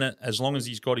Wayne Bennett, as long as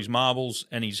he's got his marbles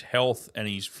and his health and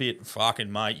he's fit, fucking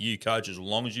mate, you coach as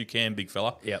long as you can, big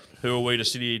fella. Yep. Who are we to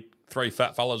sit here, 3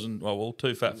 fat fellas and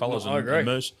two fat fellas and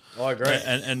Moose? I agree.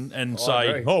 And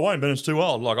say, oh, Wayne Bennett's too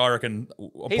old. Like, I reckon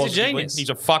he's a genius. He's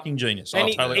a fucking genius. And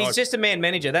he's just a man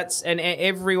manager. And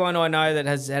everyone I know that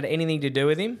has had anything to do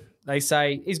with him, they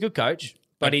say he's a good coach.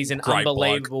 But he's an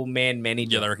unbelievable man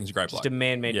manager. Yeah, they reckon he's a great bloke. Just a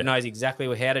man manager. Knows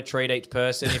exactly how to treat each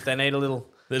person. If they need a little...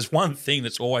 There's one thing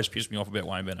that's always pissed me off about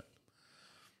Wayne Bennett.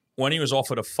 When he was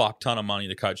offered a fuck ton of money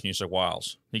to coach New South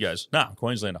Wales, he goes,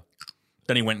 Queenslander.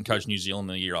 Then he went and coached New Zealand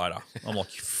a year later. I'm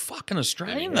like, you fucking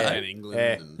Australian, though. In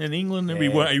England. In England,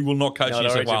 he will not coach New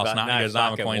South Wales. No, he goes,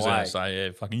 I'm a Queenslander.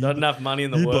 So, fucking... Not enough money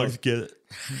in the world. You both get it.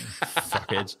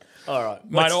 Fuckheads. All right.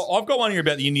 Mate, I've got one here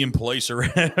about the Indian police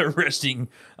arresting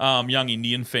young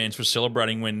Indian fans for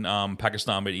celebrating when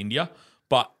Pakistan beat India.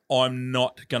 But I'm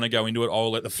not going to go into it.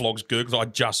 I'll let the flogs go because I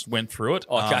just went through it.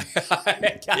 Okay.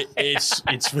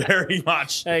 It's very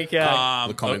much... Okay.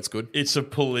 The comment's good. It's a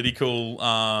political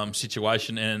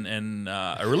situation and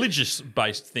a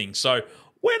religious-based thing. So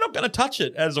we're not going to touch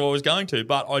it as I was going to.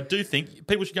 But I do think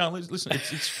people should go and listen.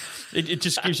 It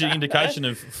just gives you an indication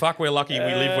of, fuck, we're lucky we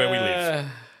live where we live.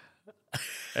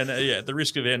 And, at the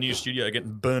risk of our new studio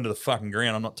getting burned to the fucking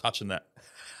ground, I'm not touching that.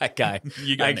 Okay.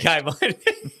 You go next. Mate.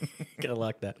 Gonna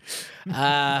like that.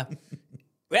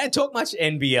 We don't talk much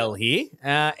NBL here.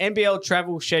 NBL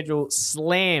travel schedule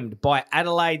slammed by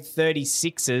Adelaide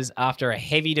 36ers after a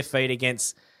heavy defeat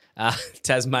against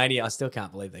Tasmania. I still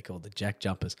can't believe they called the Jack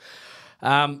Jumpers.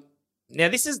 Now,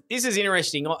 this is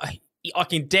interesting. I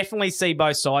can definitely see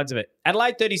both sides of it.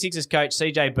 Adelaide 36ers coach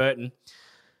CJ Burton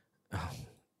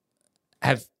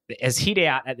has hit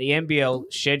out at the NBL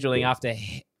scheduling after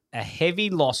a heavy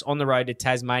loss on the road to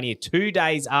Tasmania 2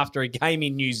 days after a game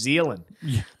in New Zealand.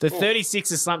 Yeah. The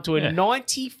 36ers slumped to a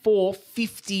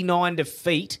 94-59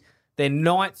 defeat, their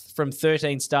 9th from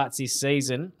 13 starts this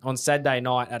season, on Saturday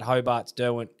night at Hobart's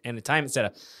Derwent Entertainment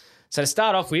Centre. So to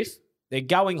start off with, they're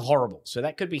going horrible. So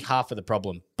that could be half of the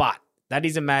problem. But that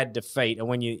is a mad defeat. And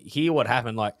when you hear what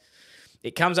happened, like,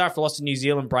 it comes after a loss to New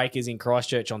Zealand Breakers in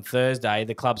Christchurch on Thursday,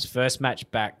 the club's first match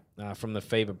back from the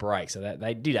fever break. So that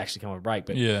they did actually come on a break.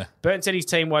 But Burton said his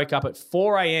team woke up at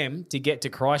 4 a.m. to get to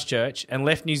Christchurch and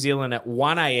left New Zealand at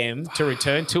 1 a.m. to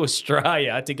return to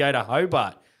Australia to go to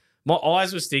Hobart. My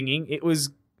eyes were stinging. It was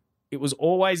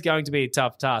always going to be a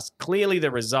tough task. Clearly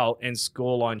the result and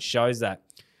scoreline shows that.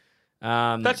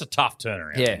 That's a tough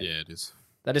turnaround. Yeah, it is.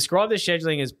 They described the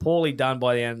scheduling as poorly done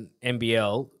by the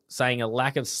NBL, saying a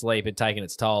lack of sleep had taken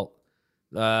its toll.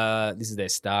 This is their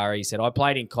star. He said, I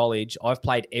played in college. I've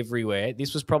played everywhere.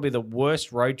 This was probably the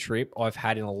worst road trip I've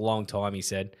had in a long time, he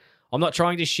said. I'm not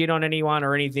trying to shit on anyone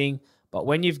or anything, but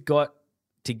when you've got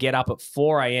to get up at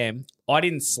 4 a.m., I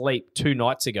didn't sleep 2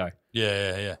 nights ago.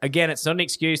 Yeah. Again, it's not an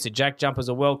excuse. The Jack Jumpers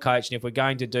are well coached, and if we're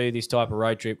going to do this type of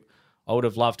road trip, I would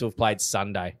have loved to have played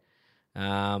Sunday.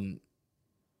 Vasiljevic,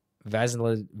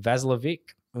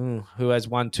 who has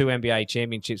won 2 NBA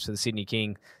championships for the Sydney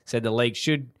King, said the league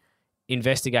should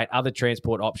investigate other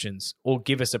transport options or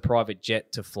give us a private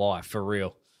jet to fly, for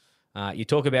real. You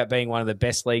talk about being one of the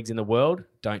best leagues in the world.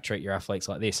 Don't treat your athletes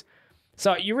like this.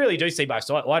 So you really do see both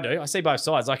sides. Well, I do. I see both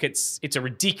sides. Like it's a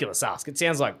ridiculous ask. It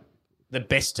sounds like the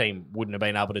best team wouldn't have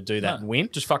been able to do that and win.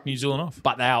 Just fuck New Zealand off.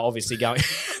 But they are obviously going.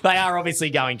 They are obviously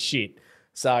going shit.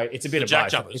 So it's a bit of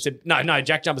Jack both. Jumpers. No,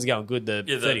 Jack Jumpers are going good. The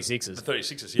 36ers. The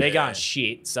 36ers. Yeah, they're going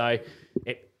shit. So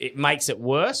it makes it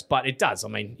worse, but it does. I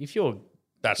mean, if you're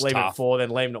leaving tough. at 4,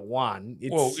 then leaving at 1.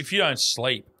 Well, if you don't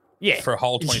sleep Yeah. for a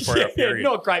whole 24-hour period.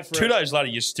 Not great for 2 days later,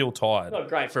 you're still tired. Not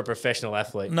great for a professional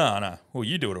athlete. No. Well,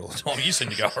 you do it all the time. You seem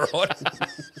to go all right.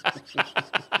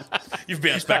 You've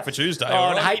bounced back for Tuesday. Oh, all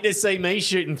I'd right? hate to see me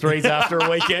shooting threes after a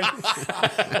weekend.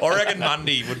 I reckon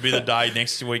Monday would be the day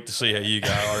next week to see how you go.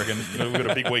 I reckon we've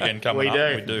got a big weekend coming up.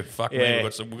 We do. Fuck me.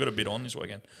 We've got a bit on this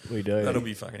weekend. We do. That'll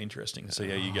be fucking interesting to see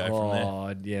how you go from there.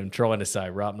 Oh, yeah, I'm trying to say,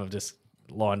 right, and I've just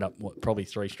lined up, probably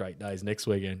 3 straight days next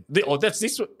weekend. That's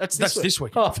this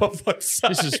week. Oh, for fuck's sake.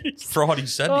 This is Friday,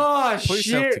 Saturday. Oh, Put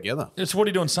yourself shit. together. It's what are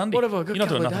you doing Sunday? What have I got? You're not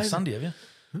doing Couple of nothing days? Sunday, have you?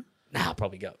 Nah, I'll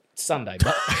probably go Sunday.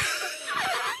 But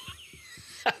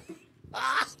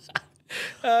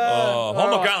I'm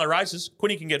not going to the races.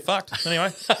 Quinny can get fucked.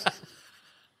 Anyway.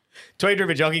 Tweed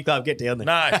River Jockey Club, get down there.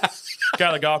 No. Go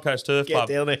to the Gold Coast Turf Get Club.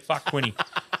 down there. Fuck Quinny.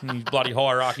 And his bloody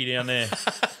hierarchy down there.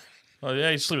 Oh,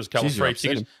 yeah, he slipped us a couple of Jeez, free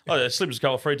you're tickets. Oh, slipped us a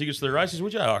couple of free tickets to the races,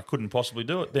 would you? Oh, I couldn't possibly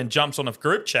do it. Then jumps on a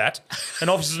group chat and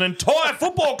offers an entire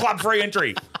football club free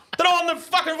entry that I'm the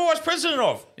fucking vice president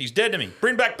of. He's dead to me.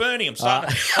 Bring back Bernie. I'm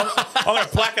starting. I'm going to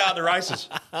placard the races.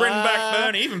 Bring back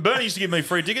Bernie. Even Bernie used to give me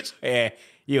free tickets. Yeah,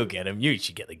 you'll get them. You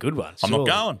should get the good ones. I'm not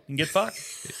surely. going. You can get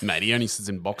fucked. Mate, he only sits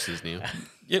in boxes now.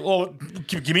 Yeah, well,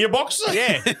 give me a box.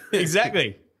 Yeah,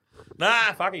 exactly.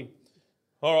 Nah, fuck him.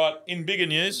 All right, in bigger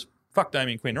news, fuck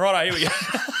Damien Quinn. Right, here we go.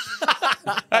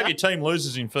 Hope your team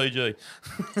loses in Fiji.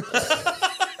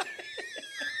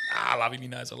 I love him. He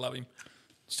knows I love him.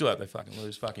 Still hope they fucking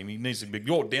lose. Fuck him. He needs to be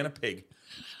down a peg.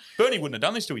 Bernie wouldn't have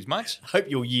done this to his mates. Hope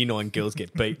your Year 9 girls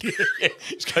get beat. Yeah,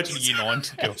 he's coaching the Year 9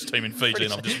 girls team in Fiji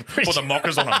and I've just put the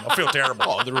mockers on him. I feel terrible.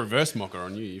 Oh, the reverse mocker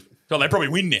on you. So they probably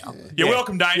win now. You're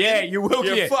welcome, Damien. Yeah, you're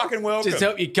welcome. You're fucking welcome. Just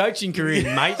help your coaching career,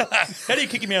 mate. How do you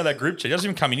kick him out of that group chat? He doesn't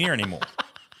even come in here anymore.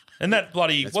 And that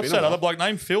bloody, what's been that a other while. bloke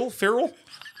name? Cyril?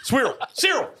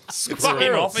 Fuck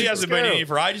him off. He hasn't been in here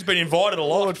for ages. He's been invited a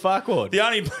lot. Lord Farquhar. The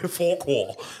only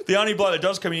The only bloke that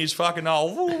does come in is fucking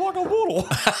fucking Boodle.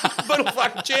 Boodle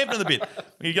fucking champion of the bit.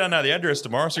 You're going to know the address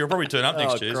tomorrow, so he'll probably turn up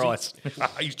next Tuesday. Christ.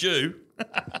 He's due.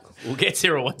 We'll get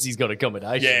Cyril once he's got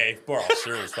accommodation. Yeah, all right,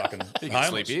 Cyril's fucking He can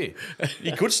homeless. sleep here.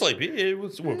 He could sleep here. Yeah,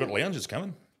 we've got lounges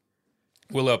coming.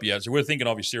 We'll help you out. So we're thinking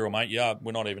of you, Cyril, mate. Yeah,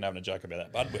 we're not even having a joke about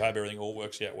that, bud. We hope everything all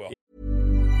works out well.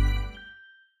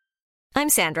 I'm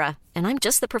Sandra, and I'm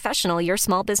just the professional your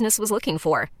small business was looking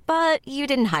for. But you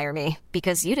didn't hire me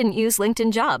because you didn't use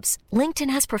LinkedIn Jobs. LinkedIn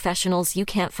has professionals you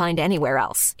can't find anywhere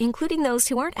else, including those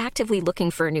who aren't actively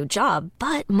looking for a new job,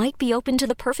 but might be open to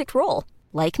the perfect role,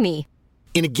 like me.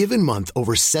 In a given month,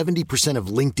 over 70% of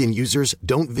LinkedIn users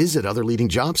don't visit other leading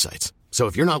job sites. So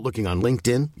if you're not looking on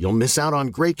LinkedIn, you'll miss out on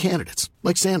great candidates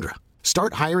like Sandra.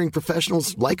 Start hiring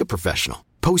professionals like a professional.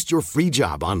 Post your free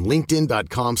job on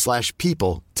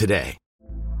linkedin.com/people today.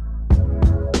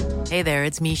 Hey there,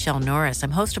 it's Michelle Norris.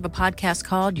 I'm host of a podcast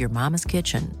called Your Mama's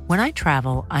Kitchen. When I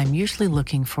travel, I'm usually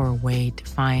looking for a way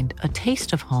to find a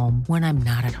taste of home when I'm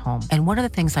not at home. And one of the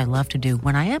things I love to do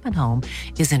when I am at home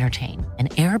is entertain.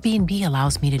 And Airbnb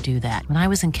allows me to do that. When I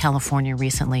was in California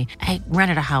recently, I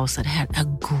rented a house that had a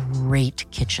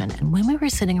great kitchen. And when we were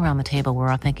sitting around the table,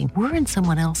 we're all thinking, we're in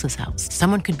someone else's house.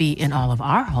 Someone could be in all of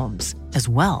our homes as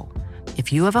well.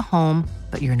 If you have a home,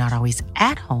 but you're not always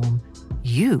at home,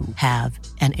 you have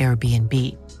an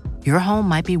Airbnb. Your home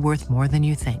might be worth more than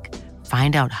you think.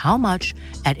 Find out how much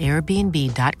at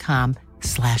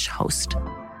airbnb.com/host.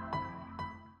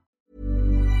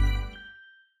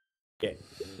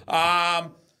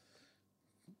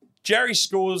 Jerry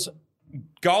scores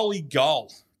goalie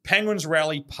goal. Penguins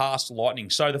rally past Lightning.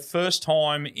 So the first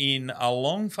time in a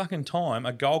long fucking time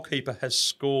a goalkeeper has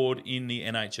scored in the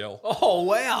NHL. Oh,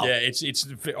 wow. Yeah, it's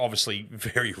obviously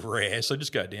very rare. So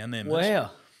just go down there, mate. Wow.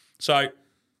 So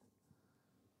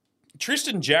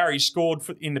Tristan Jarry scored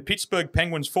in the Pittsburgh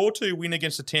Penguins 4-2 win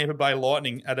against the Tampa Bay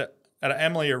Lightning at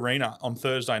Amalie Arena on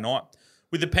Thursday night,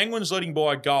 with the Penguins leading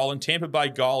by a goal and Tampa Bay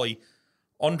goalie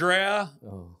Andrea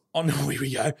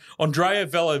Velovicki,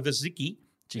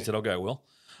 geez, that'll go well,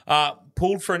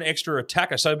 pulled for an extra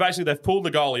attacker. So basically they've pulled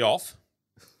the goalie off.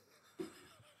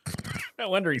 No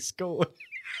wonder he scored.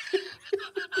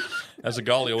 As a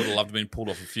goalie, I would have loved to have been pulled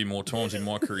off a few more times in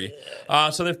my career.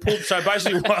 So they've pulled. So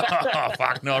basically, oh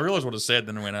fuck no! I realised what I said,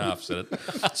 then I went half said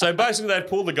it. So basically, they've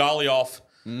pulled the goalie off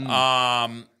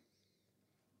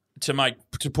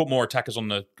to put more attackers on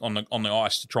the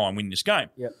ice to try and win this game.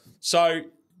 Yep. So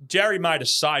Jarry made a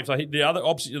save. So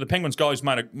the Penguins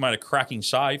goalies made a cracking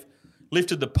save,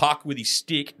 lifted the puck with his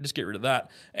stick, just get rid of that,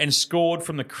 and scored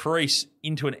from the crease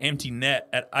into an empty net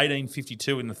at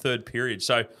 18:52 in the third period.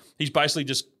 So he's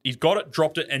basically he's got it,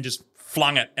 dropped it, and just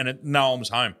flung it, and no one was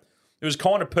home. It was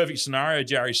kind of perfect scenario,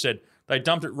 Jarry said. They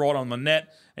dumped it right on the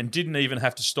net and didn't even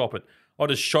have to stop it. I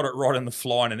just shot it right in the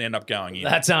fly and it ended up going in.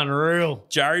 That's unreal.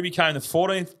 Jarry became the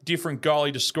 14th different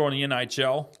goalie to score in the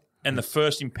NHL and the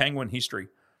first in Penguin history.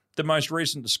 The most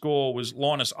recent to score was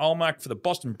Linus Olmark for the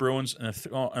Boston Bruins,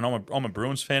 and I'm a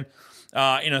Bruins fan,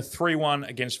 in a 3-1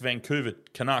 against Vancouver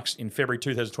Canucks in February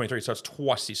 2023. So it's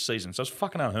twice this season. So it's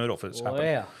fucking unheard of it's happened.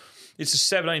 Wow. It's the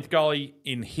 17th goalie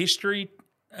in history,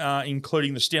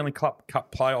 including the Stanley Cup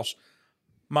playoffs.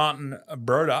 Martin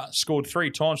Brodeur scored 3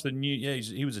 times for the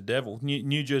he was a Devil,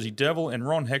 New Jersey Devil, and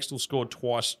Ron Hextall scored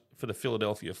twice for the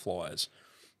Philadelphia Flyers.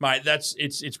 Mate,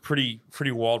 it's pretty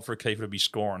wild for a keeper to be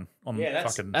scoring on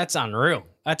fucking. That's unreal.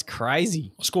 That's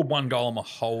crazy. I scored 1 goal in my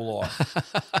whole life.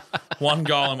 1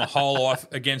 goal in my whole life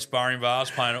against Burren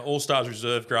Vars, playing at All Stars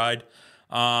Reserve grade.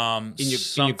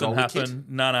 Something happened.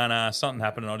 No. Something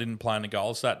happened, and I didn't play in the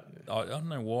goals. I don't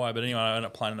know why, but anyway, I ended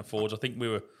up playing in the forwards. I think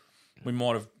it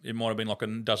might have been like a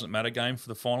doesn't matter game for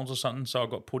the finals or something. So I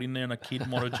got put in there, and a kid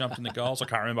might have jumped in the goals. I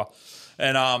can't remember.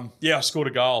 And I scored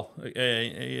a goal.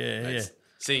 Yeah.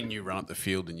 Seeing you run up the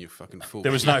field and you fucking fool.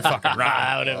 There was no fucking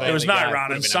run. There was no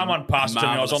run. And someone passed it to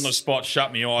me. I was on the spot,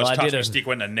 shut my eyes, touched my stick,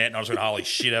 went in the net, and I was going, holy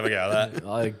shit, have a go at that.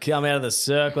 I come out of the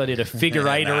circle. I did a figure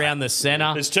 8 around the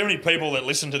centre. There's too many people that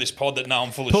listen to this pod that know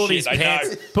I'm full of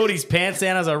shit. Pulled his pants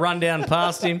down as I run down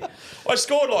past him. I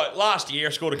scored last year. I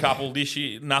scored a couple this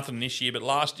year. Nothing this year, but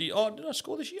last year. Oh, did I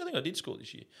score this year? I think I did score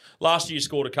this year. Last year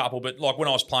scored a couple, but like when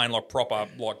I was playing proper,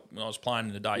 like when I was playing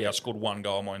in the day, I scored 1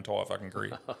 goal my entire fucking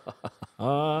career.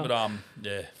 But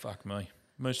yeah, fuck me.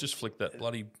 Moose, just flick that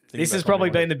bloody thing. This has probably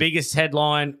been the biggest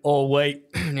headline all week.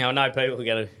 Now I know people are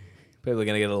going to get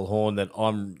a little horn that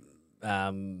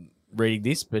I'm reading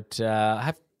this, but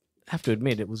I have to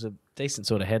admit it was a decent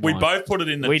sort of headline. We both put it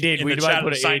in the chat at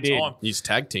the same time. You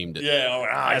tag teamed it.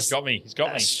 Yeah, he's got me.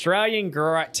 Australian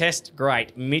Test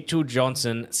great Mitchell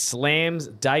Johnson slams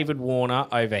David Warner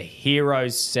over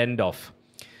Heroes send-off.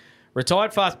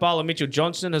 Retired fast bowler Mitchell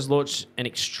Johnson has launched an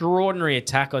extraordinary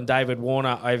attack on David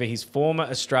Warner over his former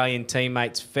Australian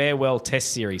teammate's farewell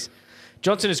Test series.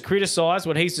 Johnson has criticised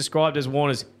what he's described as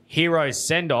Warner's Heroes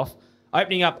send-off,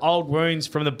 opening up old wounds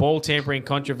from the ball tampering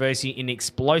controversy in an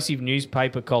explosive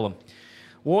newspaper column.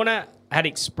 Warner had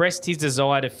expressed his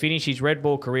desire to finish his red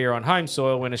ball career on home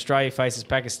soil when Australia faces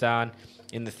Pakistan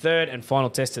in the third and final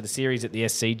test of the series at the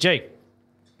SCG.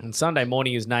 On Sunday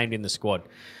morning, he was named in the squad.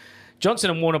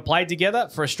 Johnson and Warner played together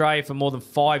for Australia for more than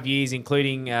 5 years,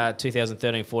 including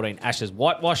 2013-14 Ashes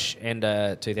whitewash and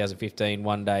 2015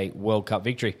 one-day World Cup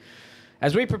victory.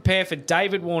 As we prepare for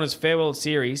David Warner's farewell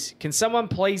series, can someone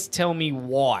please tell me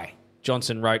why,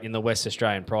 Johnson wrote in the West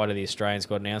Australian prior to the Australian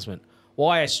squad announcement,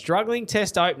 why a struggling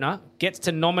Test opener gets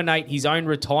to nominate his own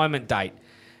retirement date,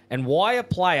 and why a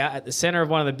player at the centre of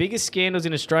one of the biggest scandals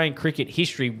in Australian cricket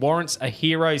history warrants a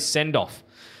hero's send-off.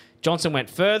 Johnson went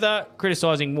further,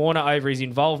 criticising Warner over his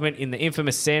involvement in the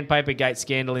infamous Sandpaper Gate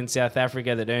scandal in South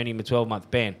Africa that earned him a 12-month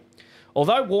ban.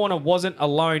 Although Warner wasn't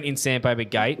alone in Sandpaper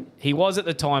Gate, he was at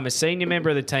the time a senior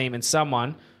member of the team and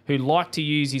someone who liked to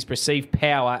use his perceived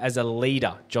power as a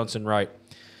leader, Johnson wrote.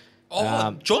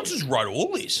 Johnson's wrote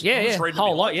all this. Yeah,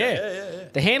 whole lot, yeah.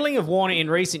 The handling of Warner in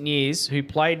recent years, who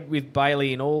played with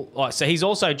Bailey in all... Oh,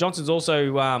 so Johnson's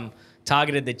also...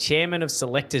 targeted the chairman of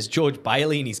selectors, George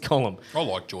Bailey, in his column. I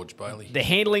like George Bailey. The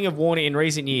handling of Warner in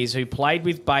recent years, who played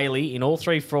with Bailey in all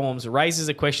 3 forms, raises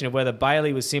a question of whether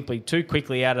Bailey was simply too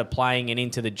quickly out of playing and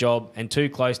into the job and too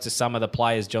close to some of the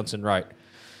players, Johnson wrote.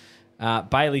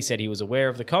 Bailey said he was aware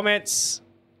of the comments,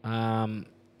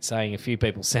 saying a few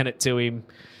people sent it to him.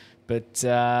 But,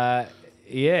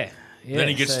 Then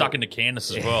he gets stuck into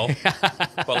Candace as well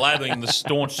by labelling the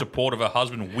staunch support of her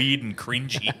husband weird and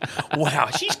cringy. Wow,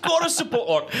 she's got to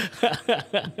support.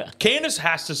 Like, Candace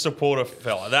has to support a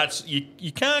fella. That's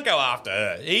you can't go after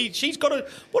her. She's got to.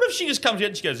 What if she just comes out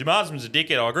and she goes, "My husband's a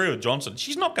dickhead. I agree with Johnson."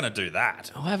 She's not going to do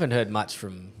that. I haven't heard much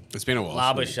from. It's been a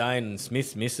while. Labuschagne and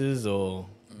Smith's missus or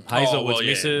Hazelwood's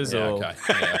missus. Yeah, or... okay.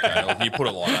 Well, you put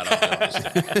it like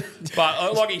that.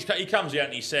 But like he comes out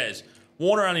and he says,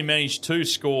 Warner only managed 2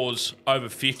 scores over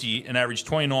 50 and averaged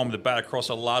 29 with the bat across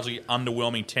a largely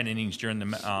underwhelming 10 innings during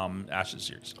the Ashes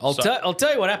series. I'll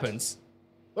tell you what happens.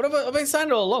 What I've been saying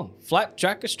it all along. Flat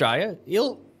track Australia.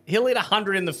 He'll hit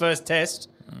 100 in the first test.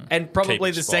 And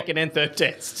probably the second and third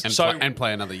test. And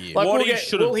play another year. Like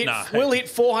we'll hit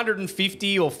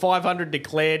 450 or 500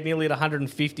 declared, nearly at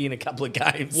 150 in a couple of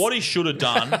games. What he should have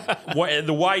done,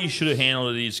 the way he should have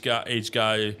handled it is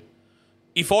go,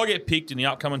 if I get picked in the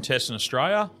upcoming test in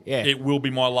Australia, it will be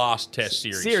my last test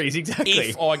series. Exactly.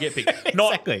 If I get picked.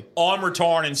 Exactly. Not I'm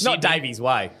retiring in Sydney. Not Davies'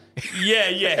 way.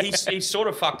 Yeah. He sort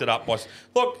of fucked it up, boys.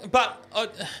 Look, but...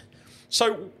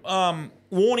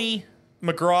 Warnie,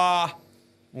 McGrath...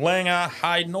 Langer,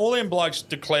 Hayden, all them blokes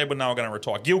declared when they were going to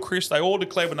retire. Gilchrist, they all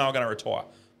declared when they were going to retire.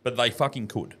 But they fucking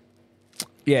could.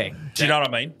 Yeah. Do you know what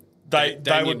I mean? They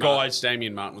were guys...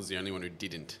 Damien Martin was the only one who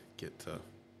didn't get to...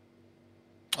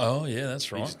 Oh, yeah, that's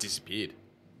right. He just disappeared.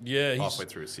 Yeah. Halfway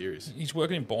through a series. He's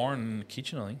working in Byron in the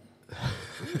kitchen, I think.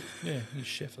 Yeah, he's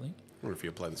chef, I think. I wonder if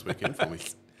you'll play this weekend for me.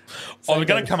 I'm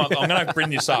going to bring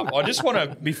this up. I just want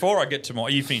to, before I get to my...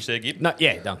 You finished there, Gib? No,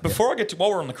 yeah, done. Before I get to... While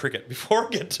we're on the cricket, before I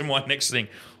get to my next thing,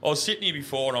 I was sitting here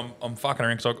before and I'm fucking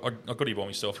around because I got here by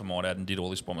myself and my dad and did all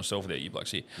this by myself without you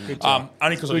blokes here.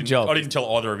 Only because I didn't tell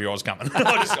either of you I was coming.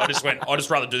 I just went, I'd just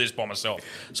rather do this by myself.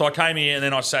 So I came here and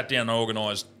then I sat down and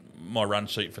organised my run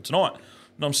sheet for tonight.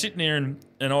 And I'm sitting here and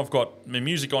I've got my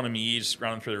music on in my ears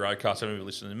running through the roadcast. I'm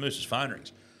listening to Moose's phone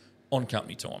rings. On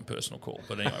company time, personal call.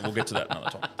 But anyway, we'll get to that another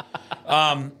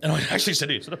time. And I actually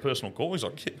said, is it a personal call? He's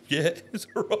like, yeah, it's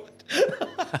all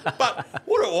right. But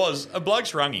what it was, a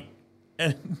bloke's rung him.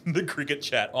 And the cricket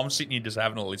chat, I'm sitting here just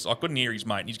having all this. I couldn't hear his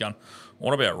mate. And he's going,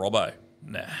 what about Robbo?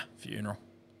 Nah, funeral.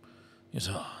 He goes,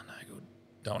 oh, no good.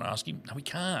 Don't ask him. No, we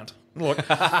can't.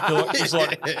 He's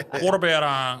like, what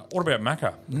about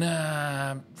Macca?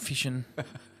 Nah, fishing.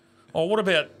 Oh, what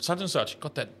about such and such?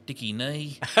 Got that dicky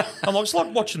knee. I'm like, it's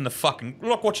like watching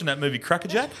that movie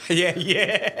Crackerjack.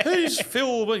 Yeah. Who's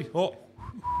Phil? Oh.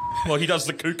 Well, he does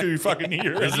the cuckoo fucking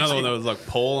ear. There's another one that was like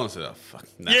Paul, and I said, oh, fuck.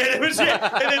 Nah. Yeah, there was,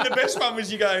 yeah. And then the best one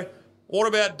was you go, what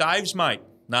about Dave's mate?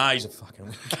 Nah, he's a fucking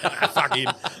fuck him.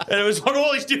 And it was like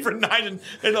all these different names,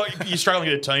 and like, you're struggling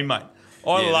to get a team, mate.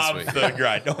 I love third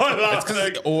grade.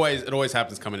 It always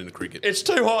happens coming into cricket. It's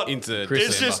too hot. Into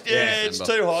It's just it's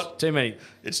too hot. Too many.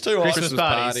 It's too hot. Christmas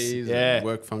parties and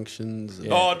work functions.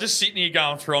 And just sitting here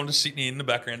going through. I'm just sitting here in the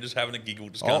background, just having a giggle,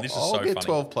 just going, "This is so funny." I'll get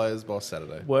 12 players by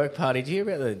Saturday. Work party. Did you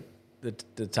hear about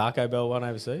the Taco Bell one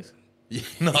overseas? Yeah.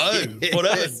 No. What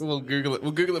else? We'll Google it.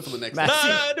 We'll Google it for the next one.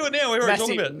 No, do it now. We're already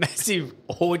talking about it. Massive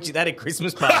orgy. They had a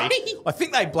Christmas party. I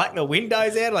think they blacked the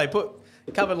windows out. They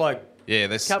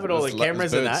covered all the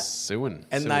cameras and that. Suing.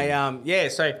 And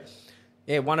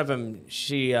they, one of them,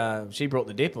 she brought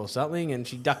the dip or something, and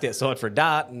she ducked outside for a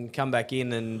dart and come back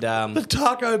in and the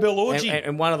Taco Bell orgy.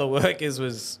 And one of the workers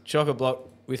was chock-a-block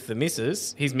with the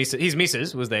missus. His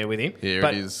missus was there with him. Here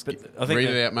it is. I think Read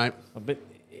it out, mate. But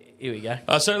here we go.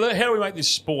 So how do we make this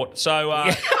sport? So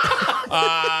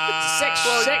sex.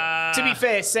 To be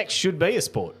fair, sex should be a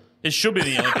sport. It should be in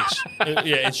the Olympics.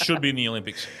 It should be in the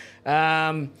Olympics.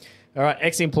 All right,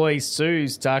 ex-employee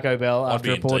sues Taco Bell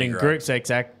after reporting group sex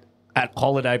act at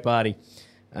holiday party.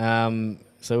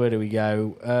 So where do we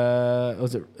go?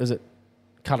 Is it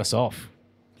cut us off?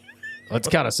 Let's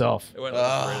cut us off. We've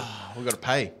got to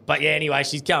pay. But yeah, anyway,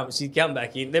 she's come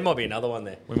back in. There might be another one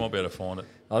there. We might be able to find it.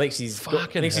 I think she's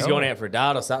gone out for a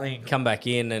dart or something. Come back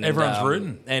in and everyone's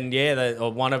rooting. And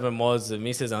one of them was the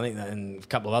missus, I think, and a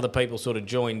couple of other people sort of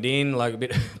joined in, like a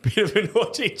bit of an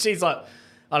orgy. She's like,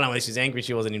 I don't know whether she's angry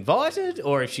she wasn't invited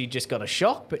or if she just got a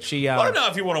shock, but she... I don't know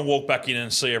if you want to walk back in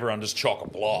and see everyone just chock a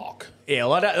block. Yeah,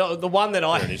 well, the one that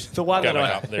I... There it is. The one go that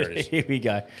back I... up. There it is. Here we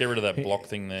go. Get rid of that block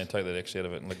thing there. Take that X out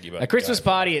of it and let you back. A Christmas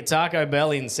party at Taco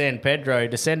Bell in San Pedro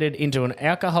descended into an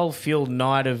alcohol-fueled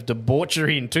night of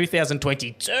debauchery in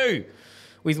 2022,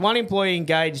 with one employee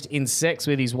engaged in sex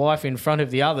with his wife in front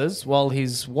of the others, while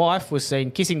his wife was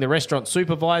seen kissing the restaurant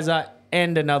supervisor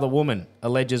and another woman,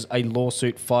 alleges a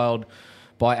lawsuit filed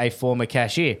by a former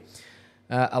cashier.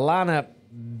 Alana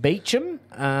Beecham,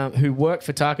 who worked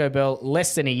for Taco Bell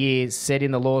less than a year, said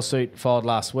in the lawsuit filed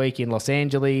last week in Los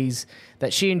Angeles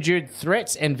that she endured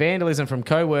threats and vandalism from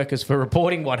co-workers for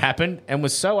reporting what happened and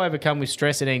was so overcome with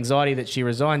stress and anxiety that she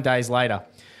resigned days later.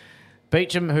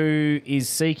 Beecham, who is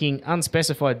seeking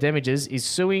unspecified damages, is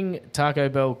suing Taco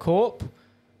Bell Corp.,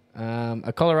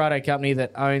 a Colorado company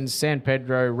that owns San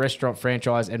Pedro restaurant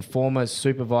franchise, and former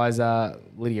supervisor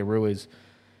Lydia Ruiz.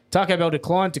 Taco Bell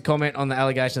declined to comment on the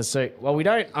allegation of the suit. While we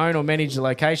don't own or manage the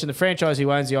location, the franchise who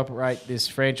owns and operate this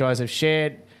franchise have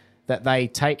shared that they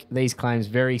take these claims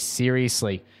very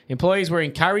seriously. Employees were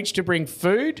encouraged to bring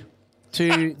food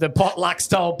to the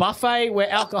potluck-style buffet where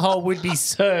alcohol would be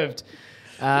served.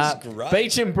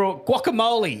 Beecham brought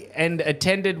guacamole and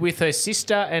attended with her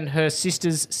sister and her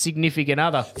sister's significant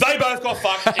other. They both got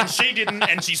fucked and she didn't,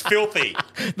 and she's filthy.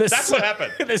 That's what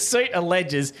happened. The suit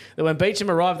alleges that when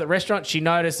Beecham arrived at the restaurant, she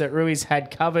noticed that Ruiz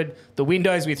had covered the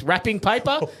windows with wrapping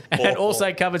paper and had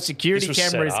also covered security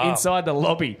cameras inside the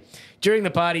lobby. During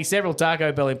the party, several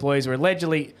Taco Bell employees were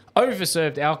allegedly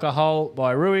overserved alcohol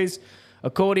by Ruiz.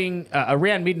 According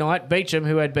around midnight, Beecham,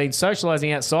 who had been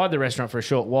socialising outside the restaurant for a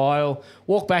short while,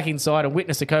 walked back inside and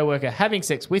witnessed a co-worker having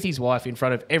sex with his wife in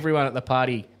front of everyone at the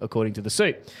party, according to the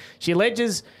suit. She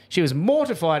alleges she was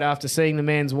mortified after seeing the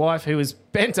man's wife, who was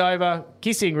bent over,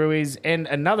 kissing Ruiz and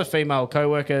another female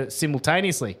co-worker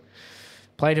simultaneously.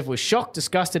 Plaintiff was shocked,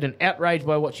 disgusted and outraged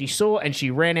by what she saw, and she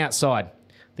ran outside.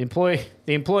 The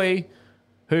employee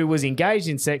who was engaged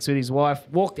in sex with his wife,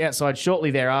 walked outside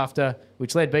shortly thereafter,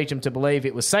 which led Beecham to believe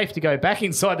it was safe to go back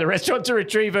inside the restaurant to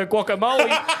retrieve her guacamole,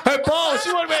 her bowl.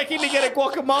 She went back in to get a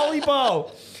guacamole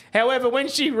bowl. However, when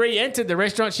she re-entered the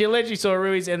restaurant, she allegedly saw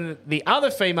Ruiz and the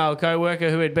other female co-worker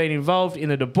who had been involved in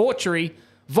the debauchery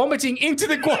vomiting into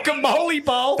the guacamole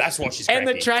bowl. That's what she's and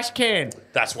cranky. the trash can.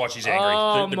 That's why she's angry.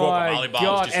 Oh the my guacamole bowl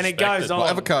God! is And it goes on.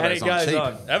 Well, avocados and it aren't goes cheap.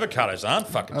 on. Avocados aren't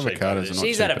fucking cheap. Avocados are not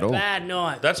She's cheap had at a all. bad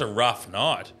night. That's a rough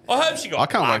night. I hope she got. I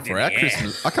can't wait fucked for in our the ass.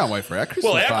 Christmas. I can't wait for our Christmas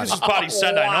Well, our party. Christmas party's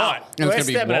Saturday night. And it's We're going to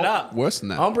be stepping it up. worse than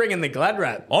that. I'm bringing the Glad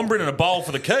wrap. I'm bringing a bowl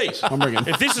for the keys. I'm bringing-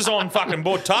 If this is on fucking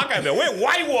board Taco Bell, we're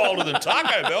way wilder than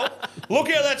Taco Bell. Look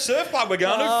out that surf club we're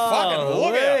going to. Fucking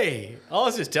look out. Holy. I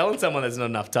was just telling someone there's not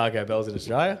enough Taco Bells in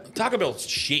Australia. Taco Bell's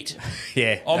shit.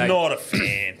 Yeah. I'm not a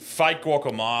fan. Fake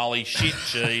guacamole, shit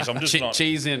cheese. I'm just not.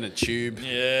 Cheese in a tube.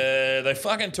 Yeah, they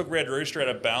fucking took Red Rooster out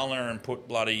of Ballina and put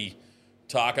bloody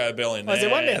Taco Bell in there. Oh, is there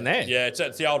one down there? Yeah,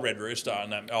 it's the old Red Rooster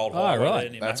and that old Oh, highway right. there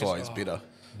near That's Macca's. why he's bitter.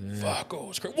 Fuck,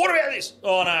 oh, screw. What about this?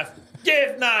 Oh, no.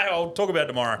 Yeah, no, I'll talk about it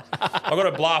tomorrow. I've got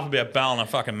to bluff about Ballina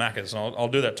fucking Macca's, and I'll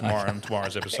do that tomorrow in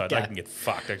tomorrow's episode. They can get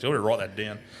fucked, actually. I've got to write that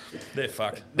down. They're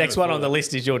fucked. Next one on the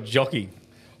list is your jockey.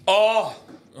 Oh,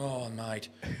 mate.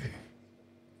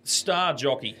 Star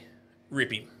jockey.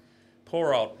 Rip him.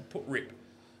 Poor old Rip.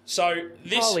 So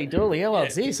this. Holy dooly, how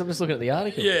old's this? I'm just looking at the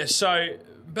article. Yeah, so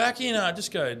back in,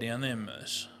 just go down there,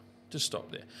 Moose. Just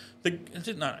stop there.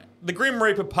 The Grim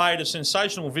Reaper paid a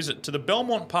sensational visit to the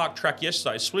Belmont Park track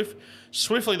yesterday.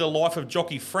 Swiftly the life of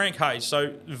jockey Frank Hayes.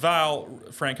 So Vale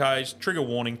Frank Hayes, trigger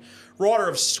warning. Rider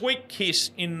of Sweet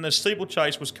Kiss in the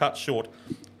steeplechase was cut short.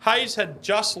 Hayes had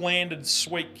just landed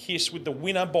Sweet Kiss with the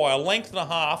winner by a length and a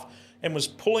half and was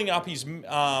pulling up his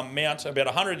mount about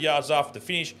 100 yards after the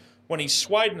finish when he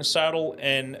swayed in the saddle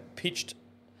and pitched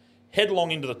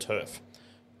headlong into the turf.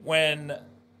 When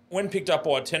picked up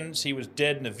by attendants, he was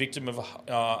dead and a victim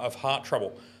of heart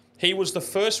trouble. He was the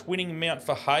first winning mount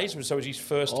for Hayes, so it was his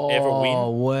first ever win. Oh,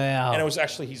 wow. And it was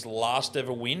actually his last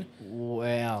ever win.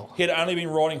 Wow. He had only been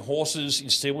riding horses in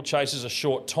steeplechases a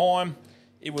short time.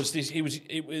 It was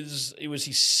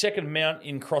his second mount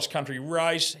in cross country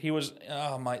race. He was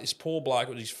mate, this poor bloke.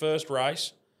 It was his first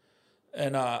race,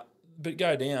 and but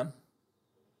go down.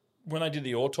 When they did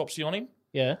the autopsy on him,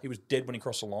 Yeah. he was dead when he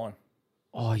crossed the line.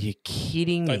 Oh, you're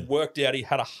kidding They me. worked out he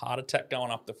had a heart attack going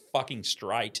up the fucking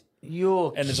straight.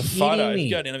 You're And there's a kidding photo. If me.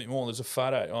 you go down a bit more, there's a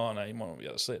photo. Oh, no, you might not be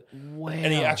able to see it. Wow.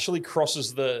 And he actually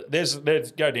crosses the... There's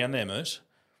go down there, Moose.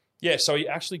 Yeah, so he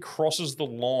actually crosses the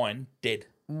line dead.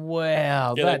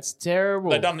 Wow, Yeah, that's terrible.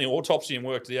 They done the autopsy and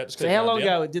worked it out. Just So keep how going long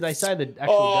down. ago did they say the actual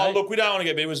Oh, date? look, we don't want to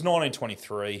get... It was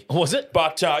 1923. Was it?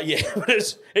 But, yeah,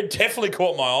 it definitely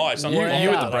caught my eye. So I'm You very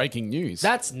were proud the of that. breaking news.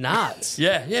 That's nuts.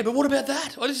 Yeah, but what about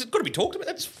that? Oh, this has got to be talked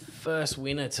about. First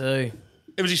winner too.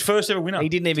 It was his first ever winner. He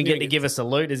didn't even get to give a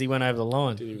salute as he went over the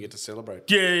line. Didn't even get to celebrate.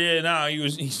 Yeah, no,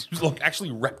 he's like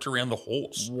actually wrapped around the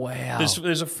horse. Wow.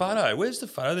 There's a photo. Where's the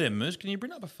photo there, Moose? Can you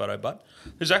bring up a photo, bud?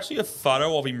 There's actually a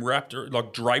photo of him wrapped,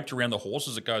 like draped around the horse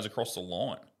as it goes across the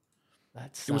line.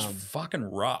 That's It was fucking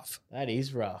rough. that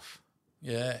is rough.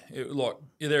 Yeah,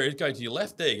 there it go to your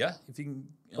left. There you go. If you can.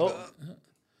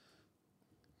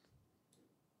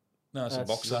 No, it's a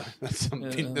boxer. That's a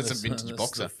vintage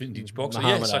boxer. Vintage boxer.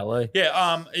 Muhammad Ali.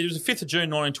 Yeah. It was the 5th of June,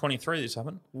 1923. This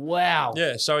happened. Wow.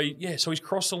 Yeah. So he's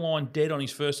crossed the line dead on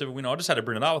his first ever win. I just had to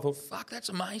bring it up. I thought, fuck, that's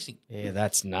amazing. Yeah,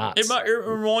 that's nuts. It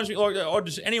reminds me, like,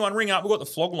 anyone ring up. We've got the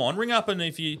flog line. Ring up, and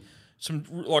if you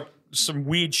some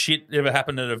weird shit ever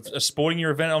happened at a sporting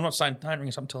event. I'm not saying don't ring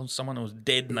us up and tell someone who was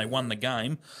dead and they won the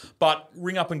game, but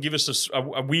ring up and give us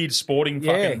a weird sporting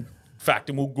fucking fact,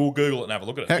 and we'll Google it and have a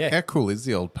look at it. How cool is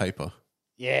the old paper?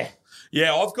 Yeah.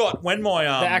 Yeah, I've got when my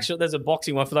there's a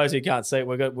boxing one for those who can't see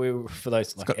it. For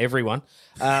those everyone.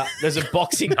 There's a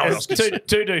boxing. There's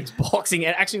two dudes boxing.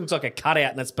 It actually looks like a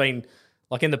cutout, and it's been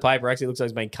like in the paper. Actually, looks like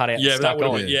it's been cut out. Yeah, and that stuck would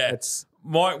on. have been,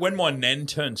 when my nan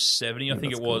turned 70, I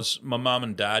think it was, my mum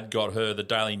and dad got her the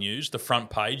Daily News, the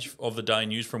front page of the Daily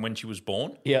News from when she was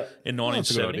born. Yeah, in 1970. That's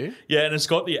a good idea. Yeah, and it's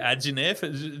got the ads in there.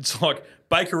 It's like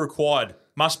Baker required,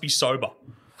 must be sober,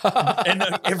 and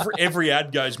every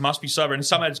ad goes must be sober, and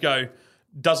some ads go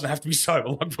doesn't have to be sober.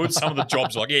 Like for some of the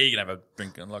jobs, like you can have a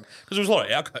drink, and like because there was a lot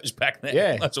of alcohols back then.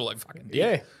 Yeah, that's all they fucking did.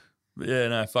 Yeah, yeah.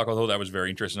 No, fuck. I thought that was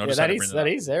very interesting. That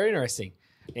is very interesting.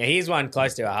 Now here's one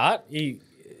close to our heart.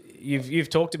 You've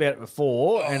talked about it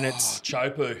before, and it's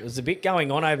Chopu. There's a bit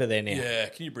going on over there now. Yeah,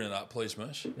 can you bring it up, please,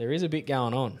 Mish? There is a bit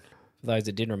going on. For those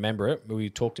that didn't remember it, we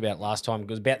talked about it last time. It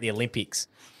was about the Olympics.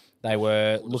 They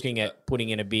were looking at putting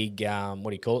in a big,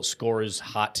 scorer's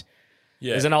hut.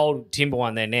 Yeah. There's an old timber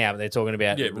one there now, but they're talking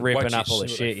about ripping up all the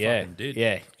shit. Yeah,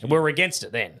 yeah. And we were against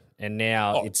it then, and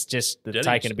now it's just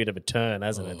taken a bit of a turn,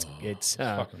 hasn't it? It's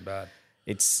fucking bad.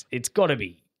 It's got to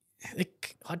be.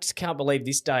 I just can't believe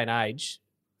this day and age.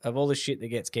 Of all the shit that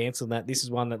gets cancelled, this is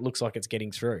one that looks like it's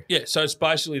getting through. Yeah, so it's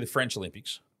basically the French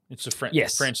Olympics. It's the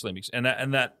French Olympics, and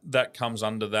that comes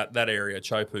under that area.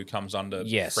 Chopu comes under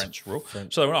French rule.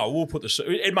 So we'll put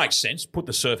it makes sense. Put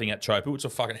the surfing at Chopu. It's a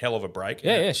fucking hell of a break.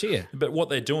 Yeah, sure. But what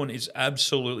they're doing is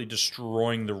absolutely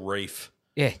destroying the reef.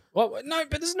 Yeah. Well, no,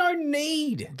 but there's no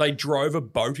need. They drove a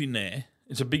boat in there.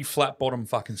 It's a big flat bottom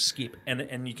fucking skip,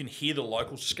 and you can hear the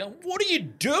locals just going, "What are you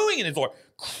doing?" And it's like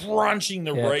crunching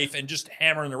the reef and just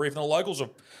hammering the reef. And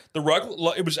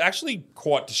it was actually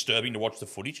quite disturbing to watch the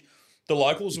footage. The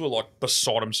locals were like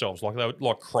beside themselves, like they were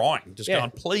like crying, just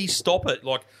going, "Please stop it!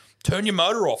 Like turn your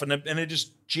motor off!" And they're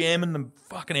just jamming the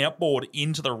fucking outboard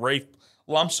into the reef.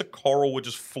 Lumps of coral were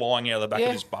just flying out of the back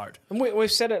of this boat. And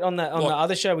we've said it on the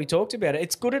other show. We talked about it.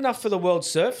 It's good enough for the World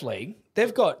Surf League.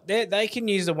 They can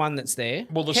use the one that's there.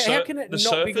 Well, how can it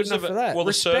not be good enough for that? Well,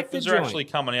 the surfers are actually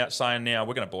coming out saying now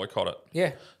we're going to boycott it.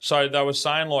 Yeah. So they were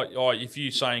saying like, if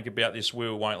you saying about this, we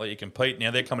won't let you compete.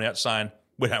 Now they're coming out saying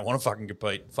we don't want to fucking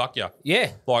compete. Fuck you.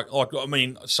 Yeah. Like I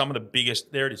mean, some of the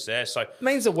biggest. There it is. There. So it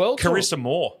means the world. Carissa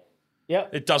Moore. Yeah,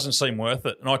 it doesn't seem worth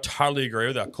it, and I totally agree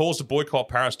with that. Calls to boycott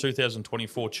Paris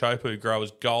 2024 Chopu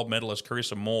growers gold medalist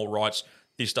Carissa Moore writes,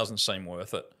 "This doesn't seem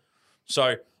worth it."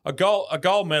 So a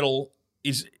gold medal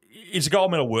is a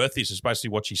gold medal worth this? Is basically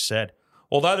what she said.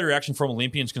 Although the reaction from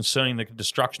Olympians concerning the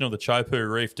destruction of the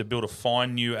Chopu Reef to build a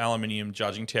fine new aluminium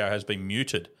judging tower has been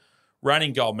muted,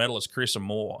 reigning gold medalist Carissa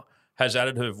Moore has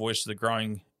added her voice to the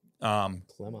growing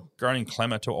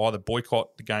clamour to either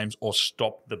boycott the games or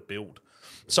stop the build.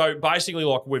 So basically,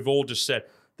 like we've all just said,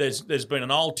 there's been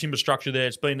an old timber structure there.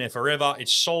 It's been there forever.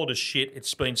 It's solid as shit.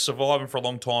 It's been surviving for a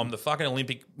long time. The fucking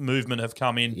Olympic movement have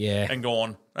come in and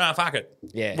gone, fuck it.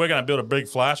 Yeah. We're going to build a big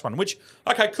flash one, which,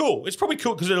 okay, cool. It's probably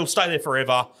cool because it'll stay there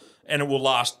forever and it will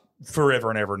last forever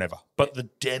and ever and ever. But the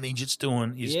damage it's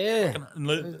doing is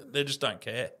fucking, they just don't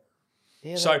care.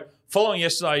 Yeah, so following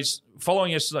yesterday's,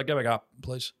 go back up,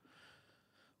 please.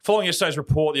 Following yesterday's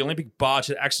report, the Olympic barge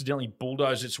had accidentally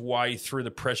bulldozed its way through the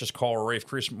precious coral reef.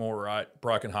 Chris Moore wrote,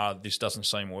 broken hearted, this doesn't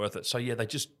seem worth it. So, yeah, they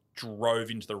just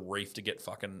drove into the reef to get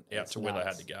fucking out to where they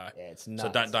had to go. Yeah, it's nuts. So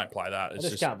don't play that. I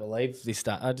just can't believe this.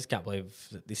 I just can't believe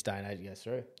this day and age goes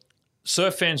through.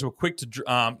 Surf fans were quick to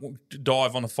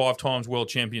dive on the 5-time world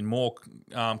champion Moore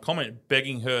comment,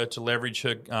 begging her to leverage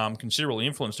her considerable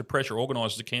influence to pressure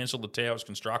organisers to cancel the tower's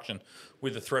construction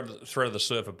with the threat of the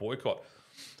surfer boycott.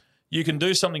 You can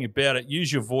do something about it.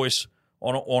 Use your voice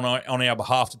on our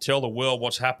behalf to tell the world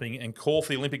what's happening and call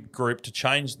for the Olympic group to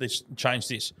change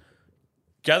this.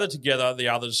 Gather together the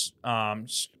others. I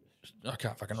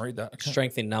can't fucking read that.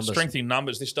 Strength in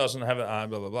numbers. This doesn't have a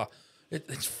blah, blah, blah.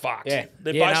 It's fucked. Yeah.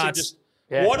 They're basically just...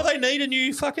 Yeah. Why do they need a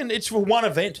new fucking... It's for one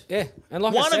event. Yeah. And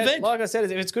like I said,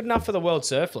 if it's good enough for the World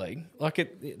Surf League,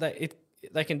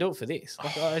 they can do it for this.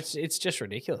 It's just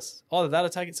ridiculous. Either that or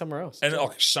take it somewhere else. And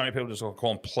so many people just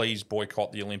call them, please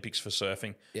boycott the Olympics for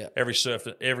surfing. Yeah. Every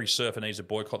surfer needs to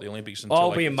boycott the Olympics.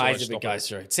 I'll be amazed if it goes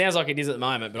through. It sounds like it is at the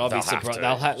moment, but I'll be surprised.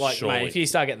 They'll have, mate, if you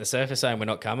start getting the surfer saying we're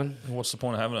not coming. What's the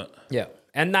point of having it? Yeah.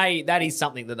 And that is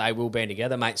something that they will band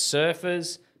together, mate.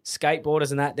 Surfers,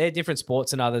 skateboarders and that, they're different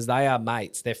sports than others. They are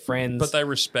mates. They're friends. But they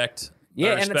respect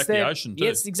and it's the ocean too.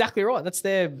 Yeah, it's exactly right. That's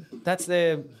their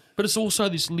But it's also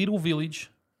this little village.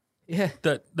 Yeah.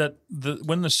 That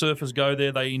when the surfers go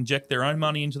there, they inject their own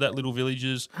money into that little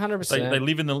villages. 100%. They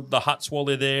live in the huts while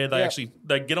they're there.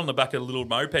 They get on the back of the little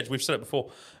mopeds. We've said it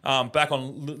before. Back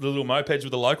on the little mopeds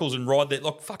with the locals and ride there.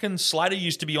 Like fucking Slater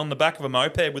used to be on the back of a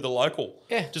moped with a local.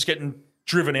 Yeah. Just getting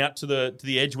driven out to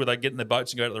the edge where they get in their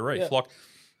boats and go to the reef. Yeah. Like,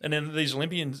 and then these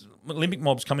Olympic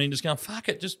mobs coming in, just going, fuck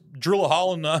it, just drill a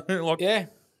hole and like. Yeah.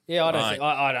 Yeah, I don't think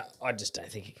I just don't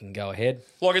think it can go ahead.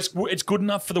 Like it's good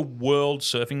enough for the world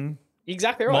surfing.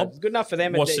 Exactly right. Mob. It's good enough for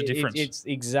them. What's the difference? It's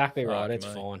exactly right. Fuck It's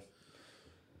me. fine.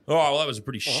 All right, well, that was a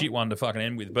pretty shit one to fucking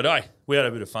end with. But hey, we had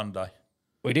a bit of fun today.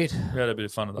 We did. We had a bit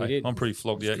of fun today. did. I'm pretty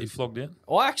flogged out. You flogged out?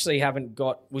 I actually haven't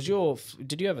got.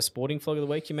 Did you have a sporting flog of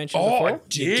the week you mentioned Oh, before? I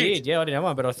did. You did. Yeah, I didn't have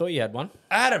one, but I thought you had one.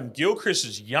 Adam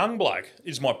Gilchrist's young bloke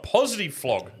is my positive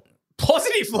flog.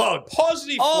 Positive flog.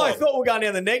 Positive Oh, flog. I thought we were going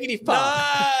down the negative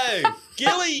path. No,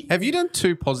 Gilly. Have you done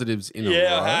 2 positives in a row?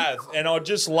 Yeah, I have, and I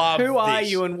just love. Who are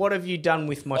this. you, and what have you done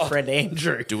with my friend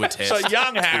Andrew? Do a test. So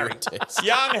young Harry, Do a test.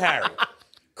 young Harry.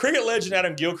 Cricket legend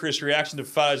Adam Gilchrist's reaction to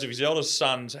photos of his eldest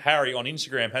son, Harry, on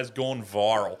Instagram has gone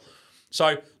viral.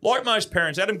 So, like most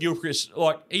parents, Adam Gilchrist,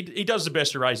 he does the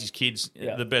best to raise his kids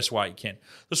the best way he can.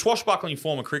 The swashbuckling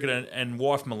former cricketer and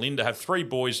wife Melinda have 3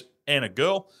 boys and a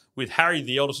girl, with Harry,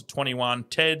 the eldest, at 21,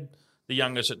 Ted, the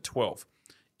youngest, at 12.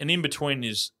 And in between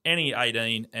is Annie,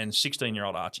 18, and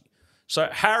 16-year-old Archie. So,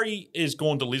 Harry is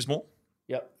gone to Lismore.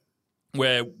 Yep.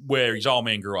 Where his old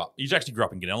man grew up. He's actually grew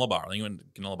up in Gunnellabar. I think he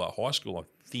went to Gunnellabar High School, I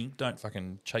think. Don't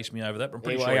fucking chase me over that, but I'm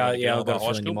pretty sure he went to I've got Gunnellabar a High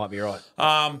feeling School. you might be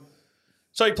right.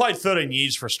 So he played 13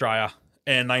 years for Australia,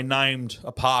 and they named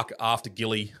a park after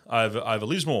Gilly over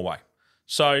Lismore way.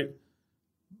 So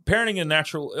parenting a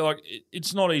natural,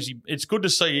 it's not easy. It's good to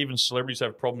see even celebrities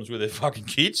have problems with their fucking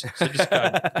kids. So just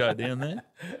go down there.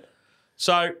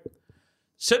 So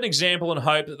set an example and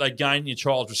hope that they gain your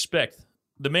child's respect.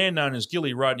 The man known as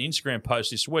Gilly wrote an Instagram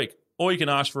post this week. Or you can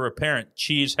ask for a parent.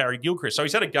 Cheers, Harry Gilchrist. So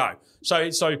he's had a go. So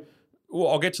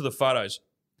I'll get to the photos.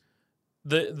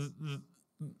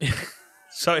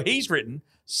 So he's written,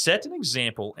 set an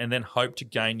example and then hope to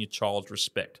gain your child's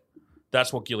respect.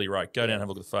 That's what Gilly wrote. Go down and have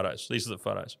a look at the photos. These are the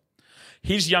photos.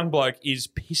 His young bloke is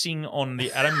pissing on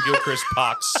the Adam Gilchrist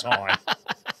Park sign.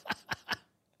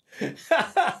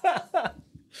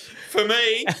 For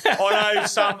me, I know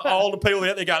some older people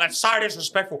out there going, that's so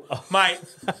disrespectful. Mate,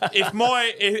 if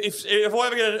I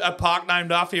ever get a park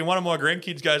named after you and one of my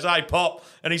grandkids goes, hey, Pop,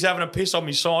 and he's having a piss on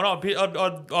me sign,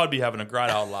 I'd be having a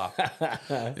great old laugh.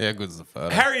 Yeah, good's the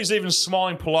photo. Harry is even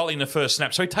smiling politely in the first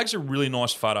snap. So he takes a really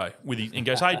nice photo with him and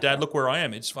goes, hey, Dad, look where I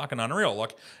am. It's fucking unreal.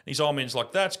 Like, his old man's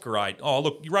like, that's great. Oh,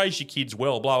 look, you raised your kids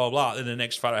well, blah, blah, blah. Then the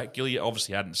next photo, Gilly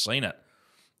obviously hadn't seen it.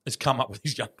 Has come up with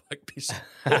his young bloke pissing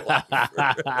all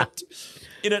over it.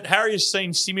 In it, Harry is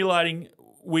seen simulating,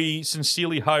 we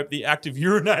sincerely hope, the act of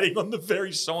urinating on the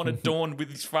very sign adorned with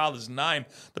his father's name.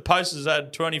 The post has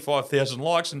had 25,000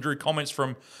 likes and drew comments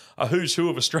from a who's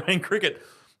who of Australian cricket.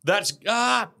 That's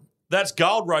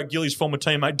Gold Road Gilly's former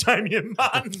teammate Damien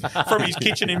Martin from his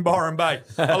kitchen in Byron Bay,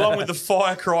 along with the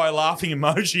fire cry laughing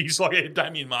emojis.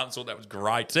 Damien Martin thought that was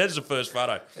great. So there's the first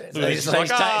photo. So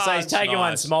he's taking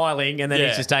one smiling, and then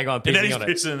he's just taking one pissing and then on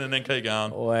he's it. pissing and then keep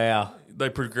going. Wow. They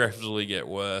progressively get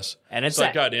worse. And it's so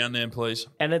that- go down there, please.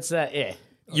 And it's that, yeah.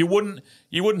 You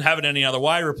wouldn't have it any other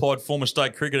way, replied former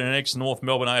state cricketer and ex-North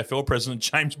Melbourne AFL president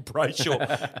James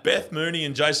Brayshaw. Beth Mooney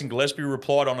and Jason Gillespie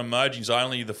replied on emojis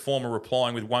only, the former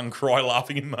replying with one cry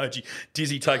laughing emoji.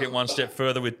 Dizzy take it one step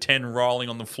further with 10 rolling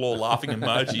on the floor laughing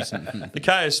emojis. The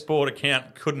KS Sport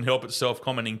account couldn't help itself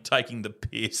commenting, taking the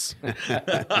piss.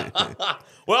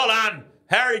 Well done.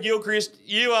 Harry Gilchrist,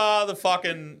 you are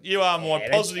my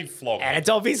positive flog. And it's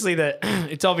obviously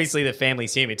the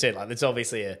family's humour too. Like, it's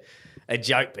obviously a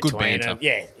joke between them.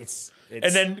 Yeah, it's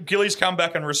And then Gilly's come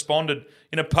back and responded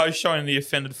in a post showing the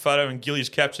offended photo, and Gilly's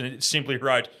caption, it simply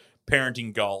wrote,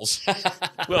 parenting goals.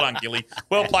 Well done, Gilly.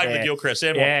 Well played with Gilchrist.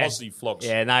 They're my positive flogs.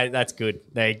 Yeah, no, that's good.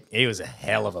 He was a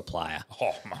hell of a player.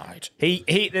 Oh, mate. You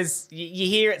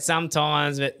hear it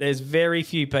sometimes, but there's very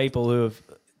few people who have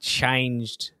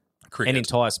changed Cricket. an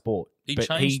entire sport. He but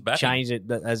changed he batting. changed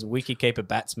it as wicketkeeper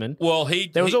batsman. Well,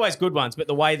 there was always good ones, but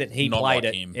the way that he not played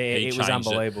like it, him. it was changed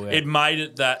unbelievable. It made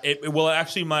it that it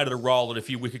actually made it a role that if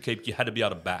you wicket keep, you had to be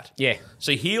able to bat. Yeah.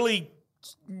 See, Healy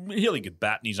Healy could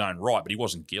bat in his own right, but he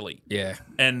wasn't Gilly. Yeah.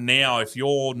 And now, if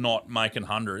you're not making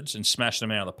hundreds and smashing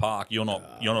them out of the park, you're not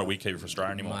a wicketkeeper for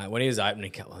Australia anymore. Mate, when he was opening a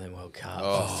couple of them World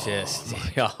Cups, just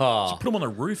Put them on the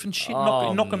roof and shit,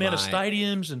 knock them out of mate.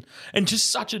 stadiums, and just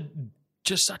such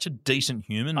a decent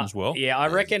human as well. Yeah, I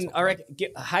reckon.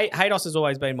 Haydos has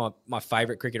always been my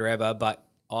favourite cricketer ever, but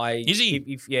Is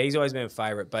he? He's always been a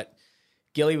favourite, but.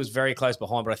 Gilly was very close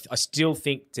behind, but I still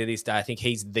think to this day, I think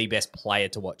he's the best player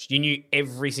to watch. You knew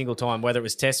every single time, whether it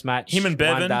was Test match, Him and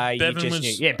Bevan. one day, Bevan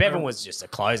was- Bevan was just a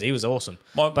closer. He was awesome.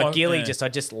 But Gilly, I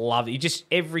just loved it. You just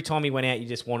every time he went out, you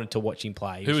just wanted to watch him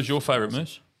play. Who was your favourite,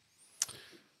 Moose?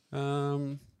 I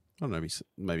don't know,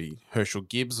 maybe Herschel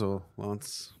Gibbs or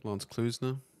Lance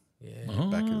Klusner. Yeah.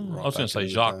 I was going to say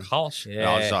Jacques Cullis.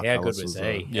 Yeah, Jacques how good Cullis was was,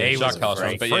 he? Yeah, he Jacques was a Cullis was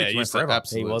freak. a But freak. yeah, He he went used to forever.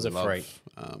 absolutely He was a love, freak.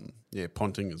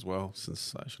 Ponting as well,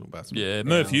 sensational batsman. Yeah,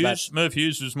 Merv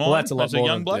Hughes was mine. Well, that's a lot as more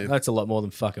young than bloke. that's a lot more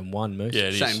than fucking one, Moose. Yeah, it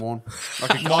is. Shane Warne.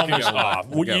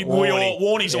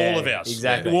 Warnie's all of ours.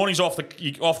 exactly. Warnie's off the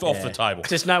table.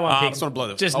 Just no one picks.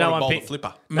 Just no one picks.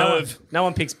 flipper. No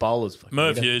one picks bowlers.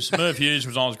 Merv Hughes. Merv Hughes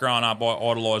was, I was growing up, I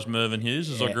idolised Mervyn Hughes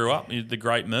as I grew up. He's the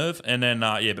great Merv. And then,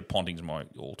 but Ponting's my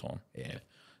all-time. Yeah.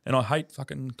 And I hate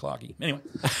fucking Clarkie. Anyway,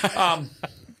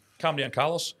 calm down,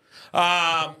 Carlos.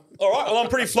 All right, well, I'm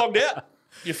pretty flogged out.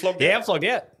 You flogged out? Yeah, I'm flogged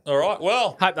out. All right,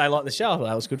 well. Hope they liked the show.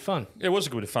 That was good fun. It was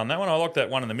a good fun, that one. I liked that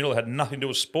one in the middle. It had nothing to do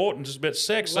with sport and just about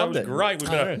sex. Loved That was it. great.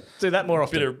 We've got a Do that more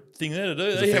often. bit of thing there to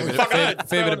do. Fair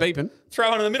bit of beeping. Throw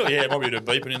one in the middle. Yeah, probably a bit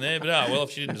of beeping in there. But well,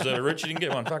 if she didn't deserve a root, she didn't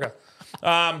get one. Fuck her.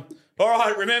 All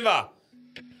right, remember.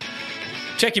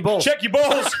 Check your balls. Check your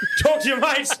balls. Talk to your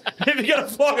mates. If you're going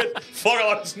to flog it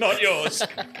like it's not yours.